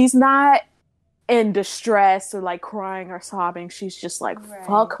 and she's not in distress or like crying or sobbing. She's just like,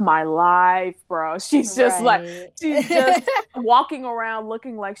 fuck my life, bro. She's just like, she's just walking around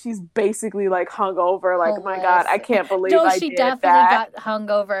looking like she's basically like hungover. Like, oh my God, I can't believe she definitely got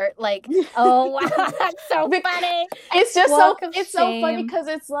hungover. Like, oh wow, that's so funny. It's just so funny because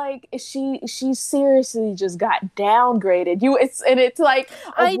it's like she seriously just got downgraded. It's like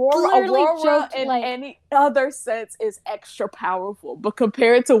Aurora in any other sense is extra powerful, but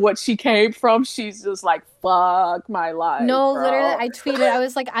compared to what she came from, she's just like, fuck my life. No, bro. literally, I tweeted, I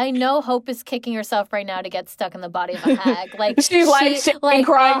was like, I know Hope is kicking herself right now to get stuck in the body of a hag. Like, she's like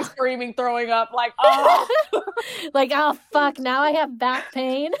crying, screaming, throwing up, like, oh. Like, oh, fuck, now I have back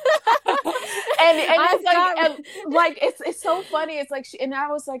pain. and it's so funny. It's like, and I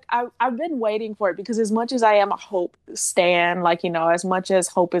was like, I've been waiting for it, because as much as I am a Hope stan, like, as much as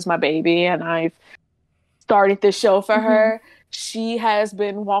Hope is my baby, and I've started this show for her, she has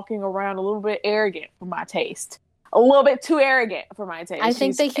been walking around a little bit arrogant for my taste. A little bit too arrogant for my taste. I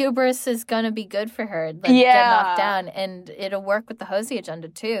think the hubris is going to be good for her. Like, get knocked down. And it'll work with the Hosey agenda,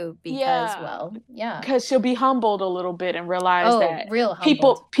 too. Because, because she'll be humbled a little bit and realize that real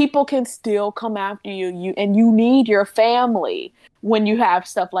people can still come after you, and you need your family when you have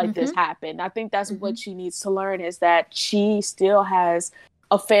stuff like this happen. I think that's what she needs to learn, is that she still has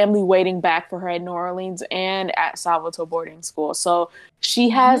a family waiting back for her in New Orleans and at Salvatore boarding school. So she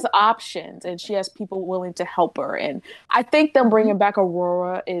has options, and she has people willing to help her. And I think them bringing back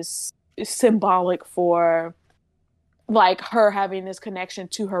Aurora is symbolic for like her having this connection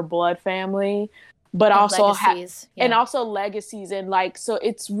to her blood family, but also legacies, and also legacies. And like, so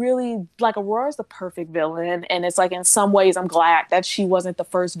it's really like Aurora's the perfect villain. And it's like, in some ways, I'm glad that she wasn't the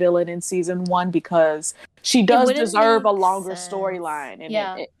first villain in season 1, because she does deserve a longer storyline.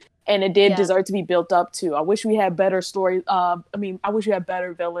 And it did deserve to be built up to. I wish we had better story. I wish we had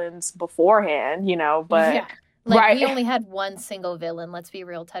better villans beforehand, but we only had one single villain. Let's be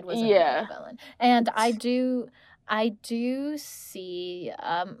real. Ted wasn't a villain. And I do see,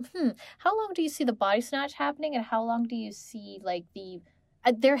 how long do you see the body snatch happening, and how long do you see like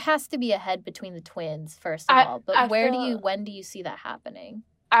there has to be a head between the twins, first of all, but when do you see that happening?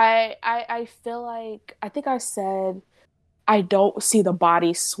 I feel like, I think I said, I don't see the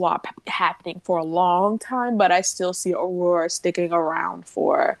body swap happening for a long time, but I still see Aurora sticking around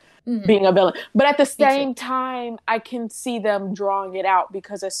for being a villain. But at the same time, I can see them drawing it out,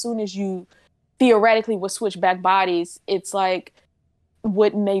 because as soon as you theoretically would switch back bodies, it's like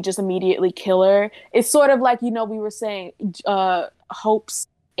wouldn't they just immediately kill her? It's sort of like, we were saying, Hope's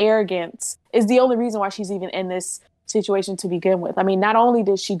arrogance is the only reason why she's even in this situation to begin with. I mean, not only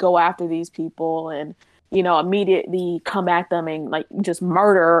did she go after these people and, immediately come at them and like just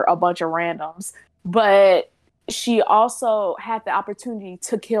murder a bunch of randoms, but she also had the opportunity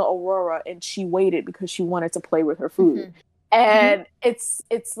to kill Aurora, and she waited because she wanted to play with her food. And it's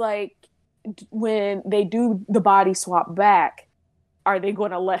like, when they do the body swap back, are they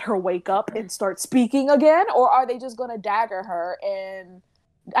going to let her wake up and start speaking again? Or are they just going to dagger her and,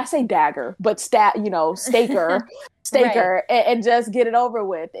 I say dagger, but stake her, right, and just get it over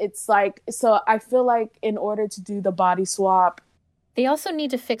with? It's like, so I feel like in order to do the body swap, they also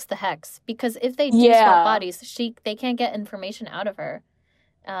need to fix the hex, because if they do swap bodies, they can't get information out of her.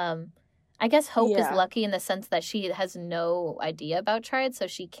 I guess Hope is lucky in the sense that she has no idea about Triad, so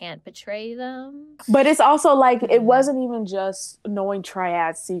she can't betray them. But it's also like, it wasn't even just knowing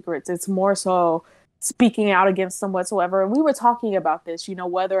Triad's secrets. It's more so speaking out against them whatsoever. And we were talking about this,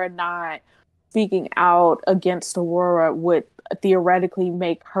 whether or not speaking out against Aurora would theoretically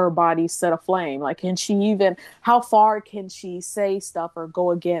make her body set aflame. Like, can she even, how far can she say stuff or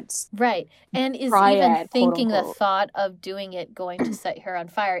go against? Right. And is Triad, even thinking the thought of doing it going to set her on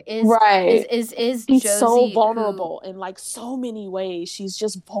fire? Is She's Josie so vulnerable in like so many ways. She's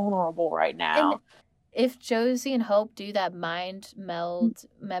just vulnerable right now. And if Josie and Hope do that mind meld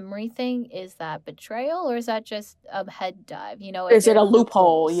memory thing, is that betrayal, or is that just a head dive? Is it a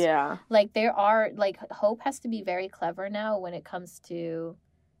loophole? Yeah. Like, there are, like, Hope has to be very clever now when it comes to,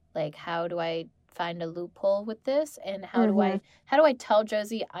 like, how do I find a loophole with this, and how do I tell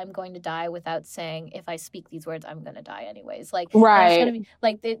Josie I'm going to die without saying, if I speak these words I'm going to die anyways? Like, right. Gonna be,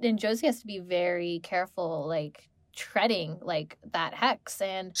 like, and Josie has to be very careful, like, treading like that hex.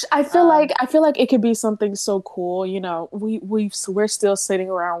 And I feel like it could be something so cool. We're still sitting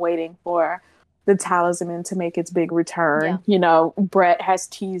around waiting for the talisman to make its big return. Brett has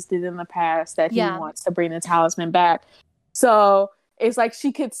teased it in the past that he wants to bring the talisman back, so it's like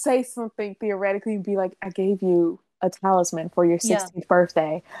she could say something theoretically and be like, I gave you a talisman for your 16th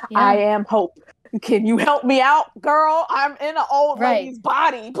birthday. I am Hope. Can you help me out, girl? I'm in an old lady's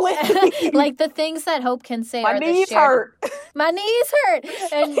body, please. Like, the things that Hope can say My knees hurt. My knees hurt.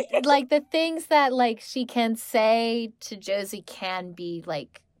 And like, the things that like she can say to Josie can be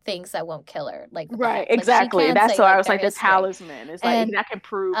like things that won't kill her. Like, right, exactly. Like, that's why I was like, the talisman is like, that can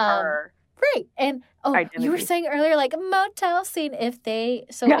prove her. Right. And identity. You were saying earlier, like, a motel scene, if they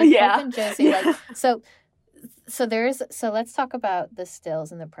Hope and Josie, like, so let's talk about the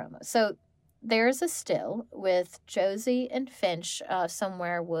stills and the promos. So there's a still with Josie and Finch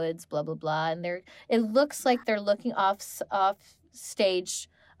somewhere, woods, blah blah blah, and it looks like they're looking off stage,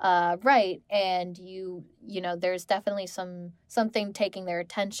 right, and you know there's definitely something taking their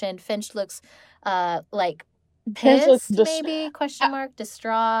attention. Finch looks like pissed, maybe,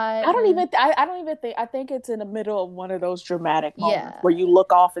 distraught. I don't even think, I think it's in the middle of one of those dramatic moments where you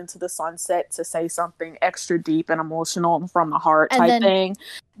look off into the sunset to say something extra deep and emotional and from the heart type thing,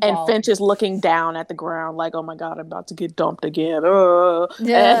 and Finch is looking down at the ground like, oh my god, I'm about to get dumped again.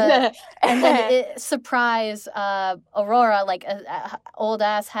 And then surprise, Aurora, like a old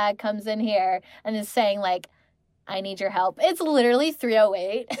ass hag, comes in here and is saying like, I need your help. It's literally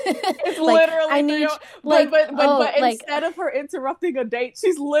 3:08. It's like, literally I need, but instead of her interrupting a date,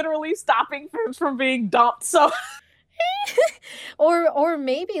 she's literally stopping Finch from being dumped. So or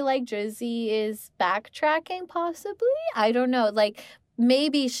maybe like Josie is backtracking, possibly. I don't know. Like,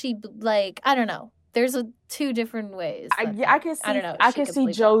 maybe she, like, I don't know. There's two different ways. I can see. I don't know. I can see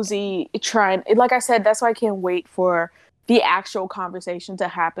Josie trying. Like I said, that's why I can't wait for the actual conversation to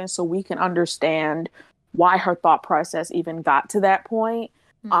happen so we can understand why her thought process even got to that point.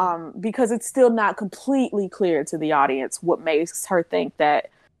 Because it's still not completely clear to the audience what makes her think that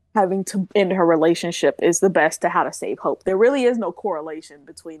having to end her relationship is the best to how to save Hope. There really is no correlation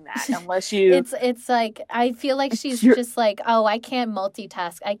between that unless you... It's like, I feel like she's just like, oh, I can't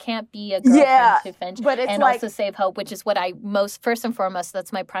multitask. I can't be a girlfriend to Finch and also save Hope, which is what I first and foremost,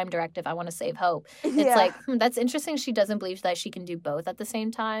 that's my prime directive. I want to save Hope. It's like, that's interesting. She doesn't believe that she can do both at the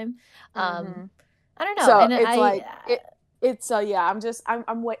same time. I don't know. So and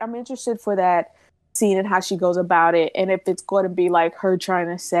I'm interested for that scene and how she goes about it, and if it's going to be like her trying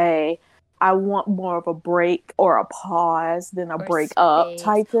to say, I want more of a break or a pause than a break up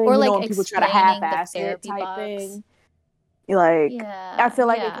type thing, or like when people try to half-ass it type thing. Like, I feel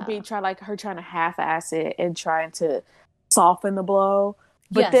like it could be trying to half-ass it and trying to soften the blow.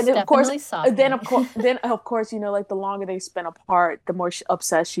 But then of course, like, the longer they spend apart, the more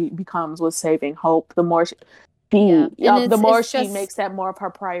upset she becomes with saving Hope. The more the more she makes that more of her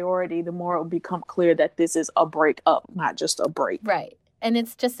priority, the more it will become clear that this is a breakup, not just a break. Right. And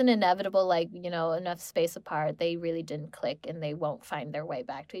it's just an inevitable, like, you know, enough space apart, they really didn't click and they won't find their way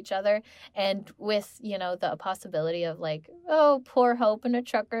back to each other. And with, you know, the possibility of like, oh, poor Hope in a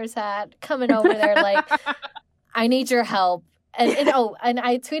trucker's hat coming over there, like, I need your help. And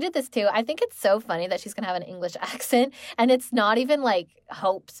I tweeted this too. I think it's so funny that she's going to have an English accent. And it's not even like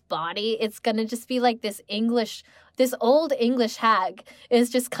Hope's body. It's going to just be like this old English hag is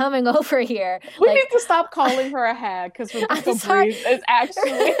just coming over here. We need to stop calling her a hag because Rebecca Breeze is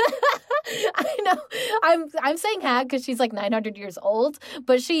actually... I know. I'm saying hag because she's like 900 years old,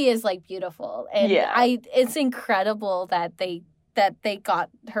 but she is like beautiful. And it's incredible that they got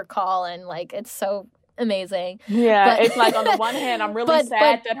her call, and like it's so amazing. Yeah, but, it's like on the one hand, I'm really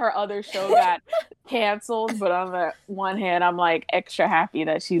sad that her other show got canceled, but on the one hand, I'm like extra happy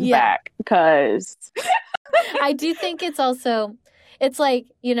that she's back because I do think it's also, it's like,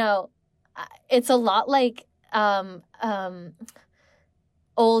 you know, it's a lot like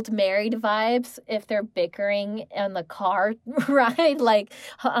old married vibes if they're bickering on the car ride. Like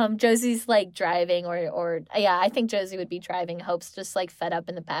Josie's like driving or I think Josie would be driving. Hope's just like fed up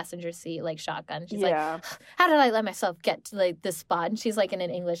in the passenger seat, like shotgun. She's like, how did I let myself get to like this spot? And she's like in an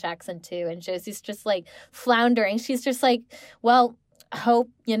English accent too. And Josie's just like floundering. She's just like, well, Hope,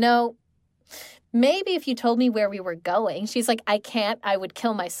 you know, maybe if you told me where we were going. She's like, I can't. I would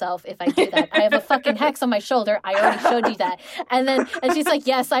kill myself if I do that. I have a fucking hex on my shoulder. I already showed you that. And she's like,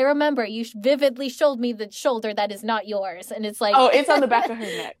 yes, I remember. You vividly showed me the shoulder that is not yours. And it's like, oh, it's on the back of her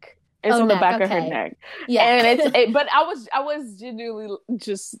neck. It's on the back of her neck. Yeah. And but I was genuinely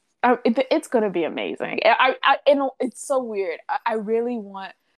just, it's going to be amazing. And it's so weird. I really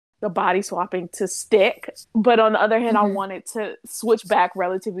want the body swapping to stick, but on the other hand, I want it to switch back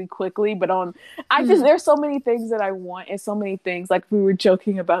relatively quickly. But there's so many things that I want, and so many things, like we were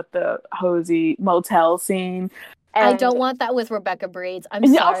joking about the Hosey motel scene. And I don't want that with Rebecca Breeds. I'm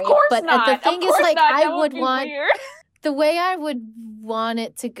sorry, of course but not. The thing is, like, I would want weird. The way I would want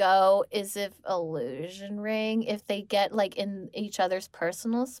it to go is if Illusion Ring, if they get like in each other's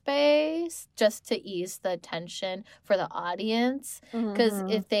personal space, just to ease the tension for the audience. Because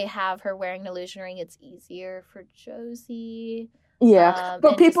if they have her wearing an Illusion Ring, it's easier for Josie. Yeah,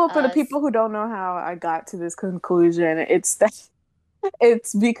 but for the people who don't know how I got to this conclusion, it's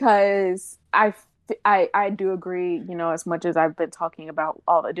because I do agree. You know, as much as I've been talking about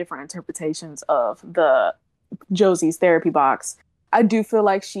all the different interpretations of the Josie's therapy box, I do feel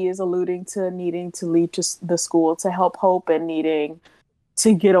like she is alluding to needing to leave just the school to help Hope and needing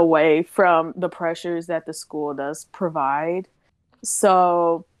to get away from the pressures that the school does provide.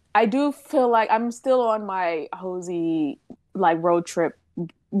 So I do feel like I'm still on my Hosey like road trip,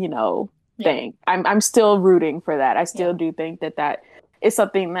 you know, thing. I'm still rooting for that. I still do think that is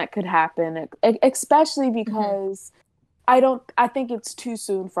something that could happen, especially because I think it's too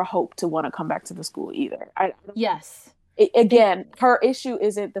soon for Hope to want to come back to the school either. Her issue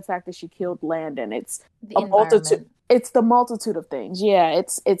isn't the fact that she killed Landon. It's a multitude. It's the multitude of things. Yeah,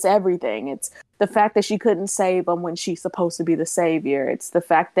 it's everything. It's the fact that she couldn't save him when she's supposed to be the savior. It's the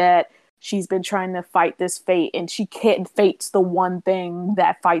fact that she's been trying to fight this fate and she can't. Fate's the one thing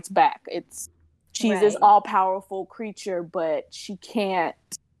that fights back. She's this all-powerful creature, but she can't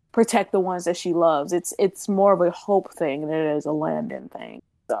protect the ones that she loves. It's more of a Hope thing than it is a Landon thing.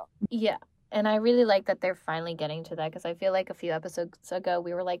 So yeah, and I really like that they're finally getting to that, because I feel like a few episodes ago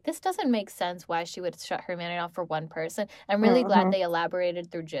we were like, this doesn't make sense why she would shut her humanity off for one person. I'm really glad they elaborated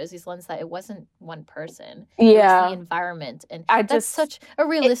through Josie's lens that it wasn't one person. It was the environment, and that's such a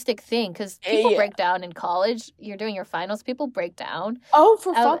realistic thing, because people break down in college. You're doing your finals, people break down. Oh,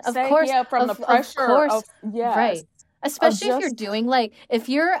 for fuck's sake! Course, from the pressure of right. Especially if you're doing like, if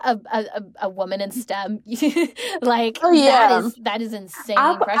you're a woman in STEM, like that is insane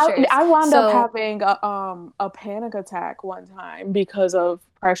pressure. I wound up having a panic attack one time because of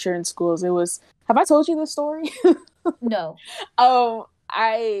pressure in schools. Have I told you this story? No.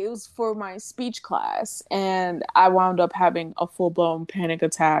 It was for my speech class, and I wound up having a full-blown panic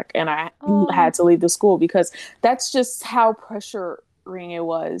attack, and I had to leave the school because that's just how pressuring it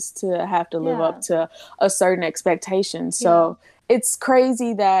was to have to live up to a certain expectation. So it's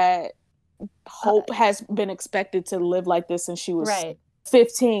crazy that Hope has been expected to live like this since she was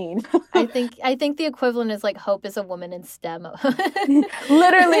 15. I think the equivalent is like Hope is a woman in STEM.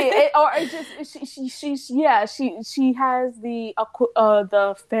 Literally, she has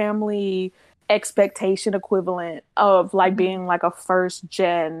the family expectation equivalent of like being like a first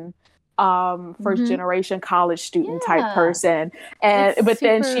gen first generation college student type person. And but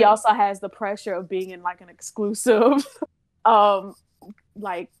then she also has the pressure of being in like an exclusive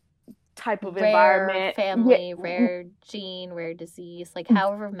like type of rare environment, family, rare gene, rare disease, like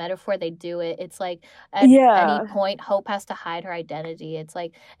however metaphor they do it, it's like at any point Hope has to hide her identity. It's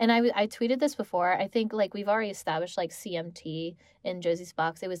like, and I tweeted this before, I think like we've already established like CMT in Josie's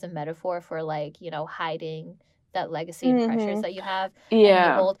box, it was a metaphor for like, you know, hiding that legacy and pressures that you have and you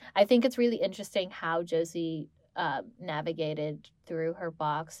hold. I think it's really interesting how Josie navigated through her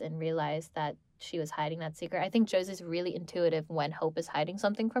box and realized that she was hiding that secret. I think Josie's really intuitive when Hope is hiding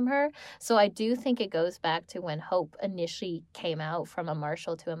something from her. So I do think it goes back to when Hope initially came out from a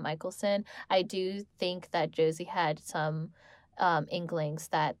Marshall to a Michelson. I do think that Josie had some inklings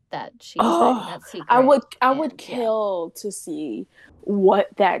that she was hiding that secret. I would kill to see what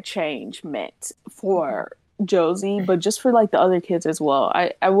that change meant for Josie, but just for like the other kids as well.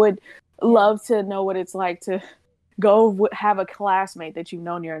 I would love to know what it's like to go have a classmate that you've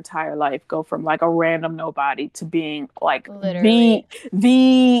known your entire life go from like a random nobody to being like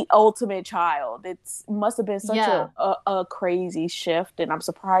the ultimate child. It must have been such a crazy shift, and I'm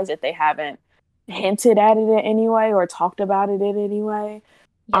surprised that they haven't hinted at it in any way or talked about it in any way.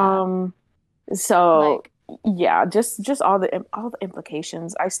 So like, just all the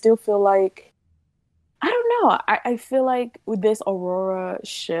implications. I still feel like, I don't know, I feel like with this Aurora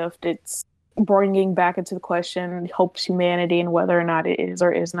shift, it's bringing back into the question Hope's humanity and whether or not it is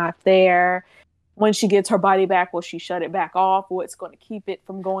or is not there. When she gets her body back, will she shut it back off? What's going to keep it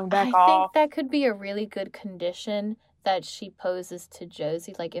from going back off? I think that could be a really good condition that she poses to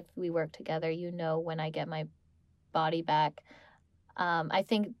Josie. Like, if we work together, you know, when I get my body back. I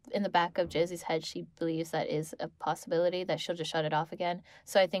think in the back of Josie's head, she believes that is a possibility, that she'll just shut it off again.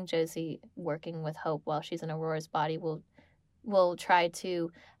 So I think Josie working with Hope while she's in Aurora's body will try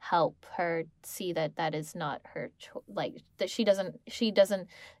to help her see that that is not her like that she doesn't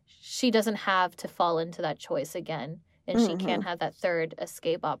have to fall into that choice again, and she can't have that third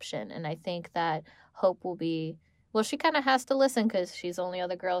escape option. And I think that Hope will be, well, she kind of has to listen because she's the only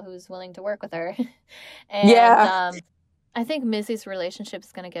other girl who's willing to work with her. And I think Missy's relationship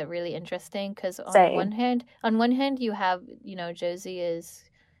is going to get really interesting because on one hand you have, you know, Josie is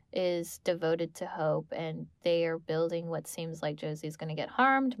devoted to Hope, and they are building what seems like Josie's going to get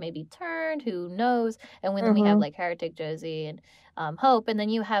harmed, maybe turned, who knows. And then we have like heretic Josie and Hope, and then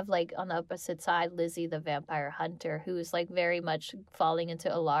you have like on the opposite side Lizzie the vampire hunter, who's like very much falling into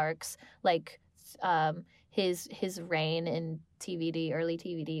Alaric's like his reign in TVD, early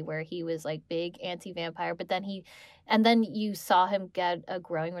TVD, where he was like big anti-vampire, but then you saw him get a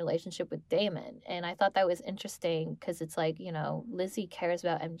growing relationship with Damon. And I thought that was interesting because it's like, you know, Lizzie cares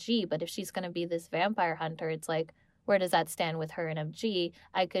about MG, but if she's going to be this vampire hunter, it's like, where does that stand with her and MG?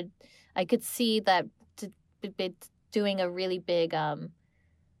 I could see that doing a really big not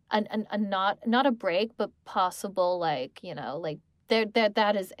a break, but possible, like, you know, like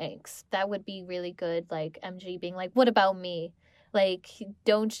that is angst. That would be really good. Like MG being like, what about me? Like,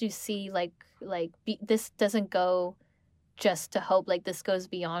 don't you see, this doesn't go just to Hope. Like, this goes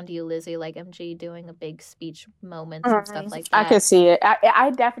beyond you, Lizzie. Like MG doing a big speech moments and stuff like that. I can see it.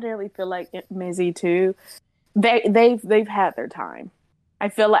 I definitely feel like Mizzy too. They've had their time. I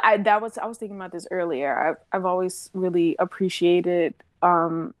feel like I was thinking about this earlier. I've always really appreciated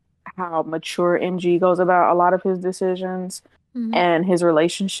how mature MG goes about a lot of his decisions and his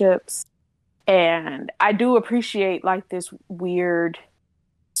relationships. And I do appreciate like this weird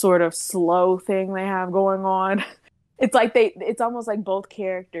sort of slow thing they have going on. It's like it's almost like both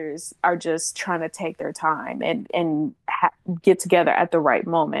characters are just trying to take their time and get together at the right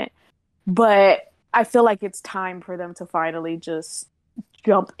moment. But I feel like it's time for them to finally just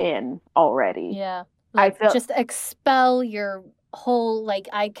jump in already. Yeah. Like, just expel your whole, like,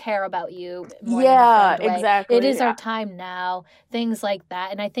 I care about you more than a friend way. Exactly. It is our time now. Things like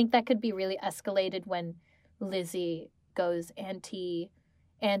that. And I think that could be really escalated when Lizzie goes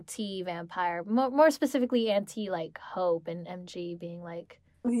anti-vampire. More specifically anti, like, Hope, and MG being like,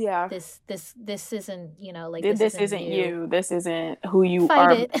 this isn't, you know, like, this isn't you. This isn't who you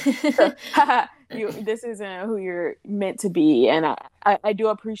Fight are. This isn't who you're meant to be. And I do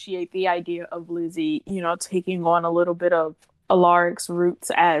appreciate the idea of Lizzie, you know, taking on a little bit of Alaric's roots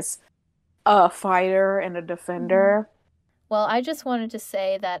as a fighter and a defender. Well, I just wanted to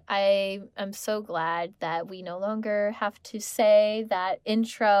say that I am so glad that we no longer have to say that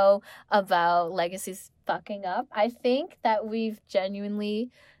intro about Legacy's fucking up. I think that we've genuinely,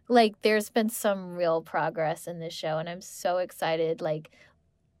 like, there's been some real progress in this show, and I'm so excited. Like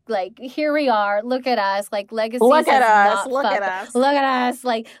like, here we are. Look at us. Like, Legacies look at has us. not Look fucked at up. us. Look at us.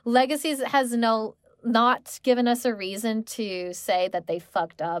 Like, Legacies has not given us a reason to say that they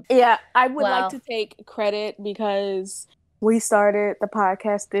fucked up. Yeah, I would like to take credit because we started the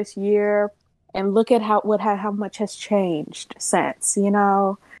podcast this year, and look at how much has changed since. You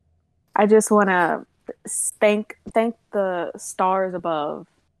know, I just want to thank the stars above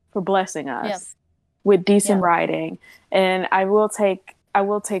for blessing us with decent writing, and I will take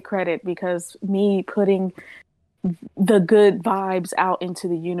credit because me putting the good vibes out into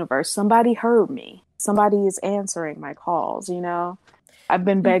the universe. Somebody heard me. Somebody is answering my calls. You know, I've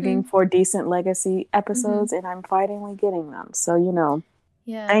been begging for decent legacy episodes, and I'm finally getting them. So, you know,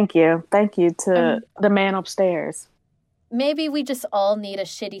 thank you to the man upstairs. Maybe we just all need a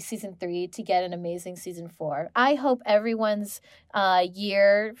shitty season 3 to get an amazing season 4. I hope everyone's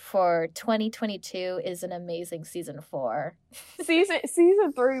year for 2022 is an amazing season 4. Season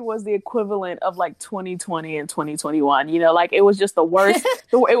 3 was the equivalent of like 2020 and 2021. You know, like it was just the worst.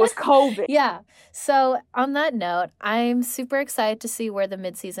 It was COVID. Yeah. So on that note, I'm super excited to see where the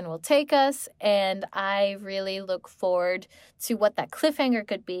midseason will take us, and I really look forward to what that cliffhanger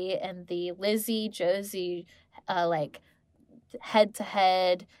could be and the Lizzie Josie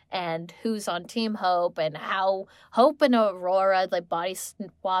head-to-head and who's on Team Hope and how Hope and Aurora like body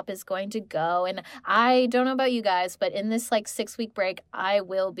swap is going to go. And I don't know about you guys, but in this like 6-week break, I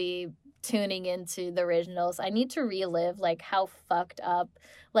will be tuning into the originals. I need to relive like how fucked up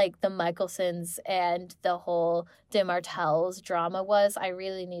like the Michelsons and the whole DeMartels drama was. I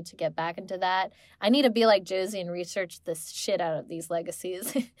really need to get back into that. I need to be like Josie and research the shit out of these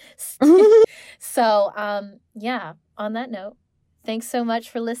legacies. So on that note, thanks so much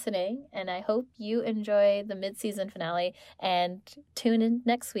for listening, and I hope you enjoy the mid-season finale, and tune in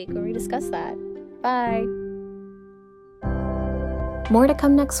next week where we discuss that. Bye! More to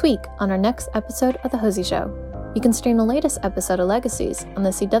come next week on our next episode of The Hosey Show. You can stream the latest episode of Legacies on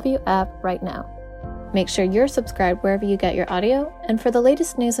the CW app right now. Make sure you're subscribed wherever you get your audio, and for the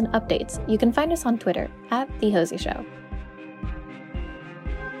latest news and updates, you can find us on Twitter @The Hosey Show.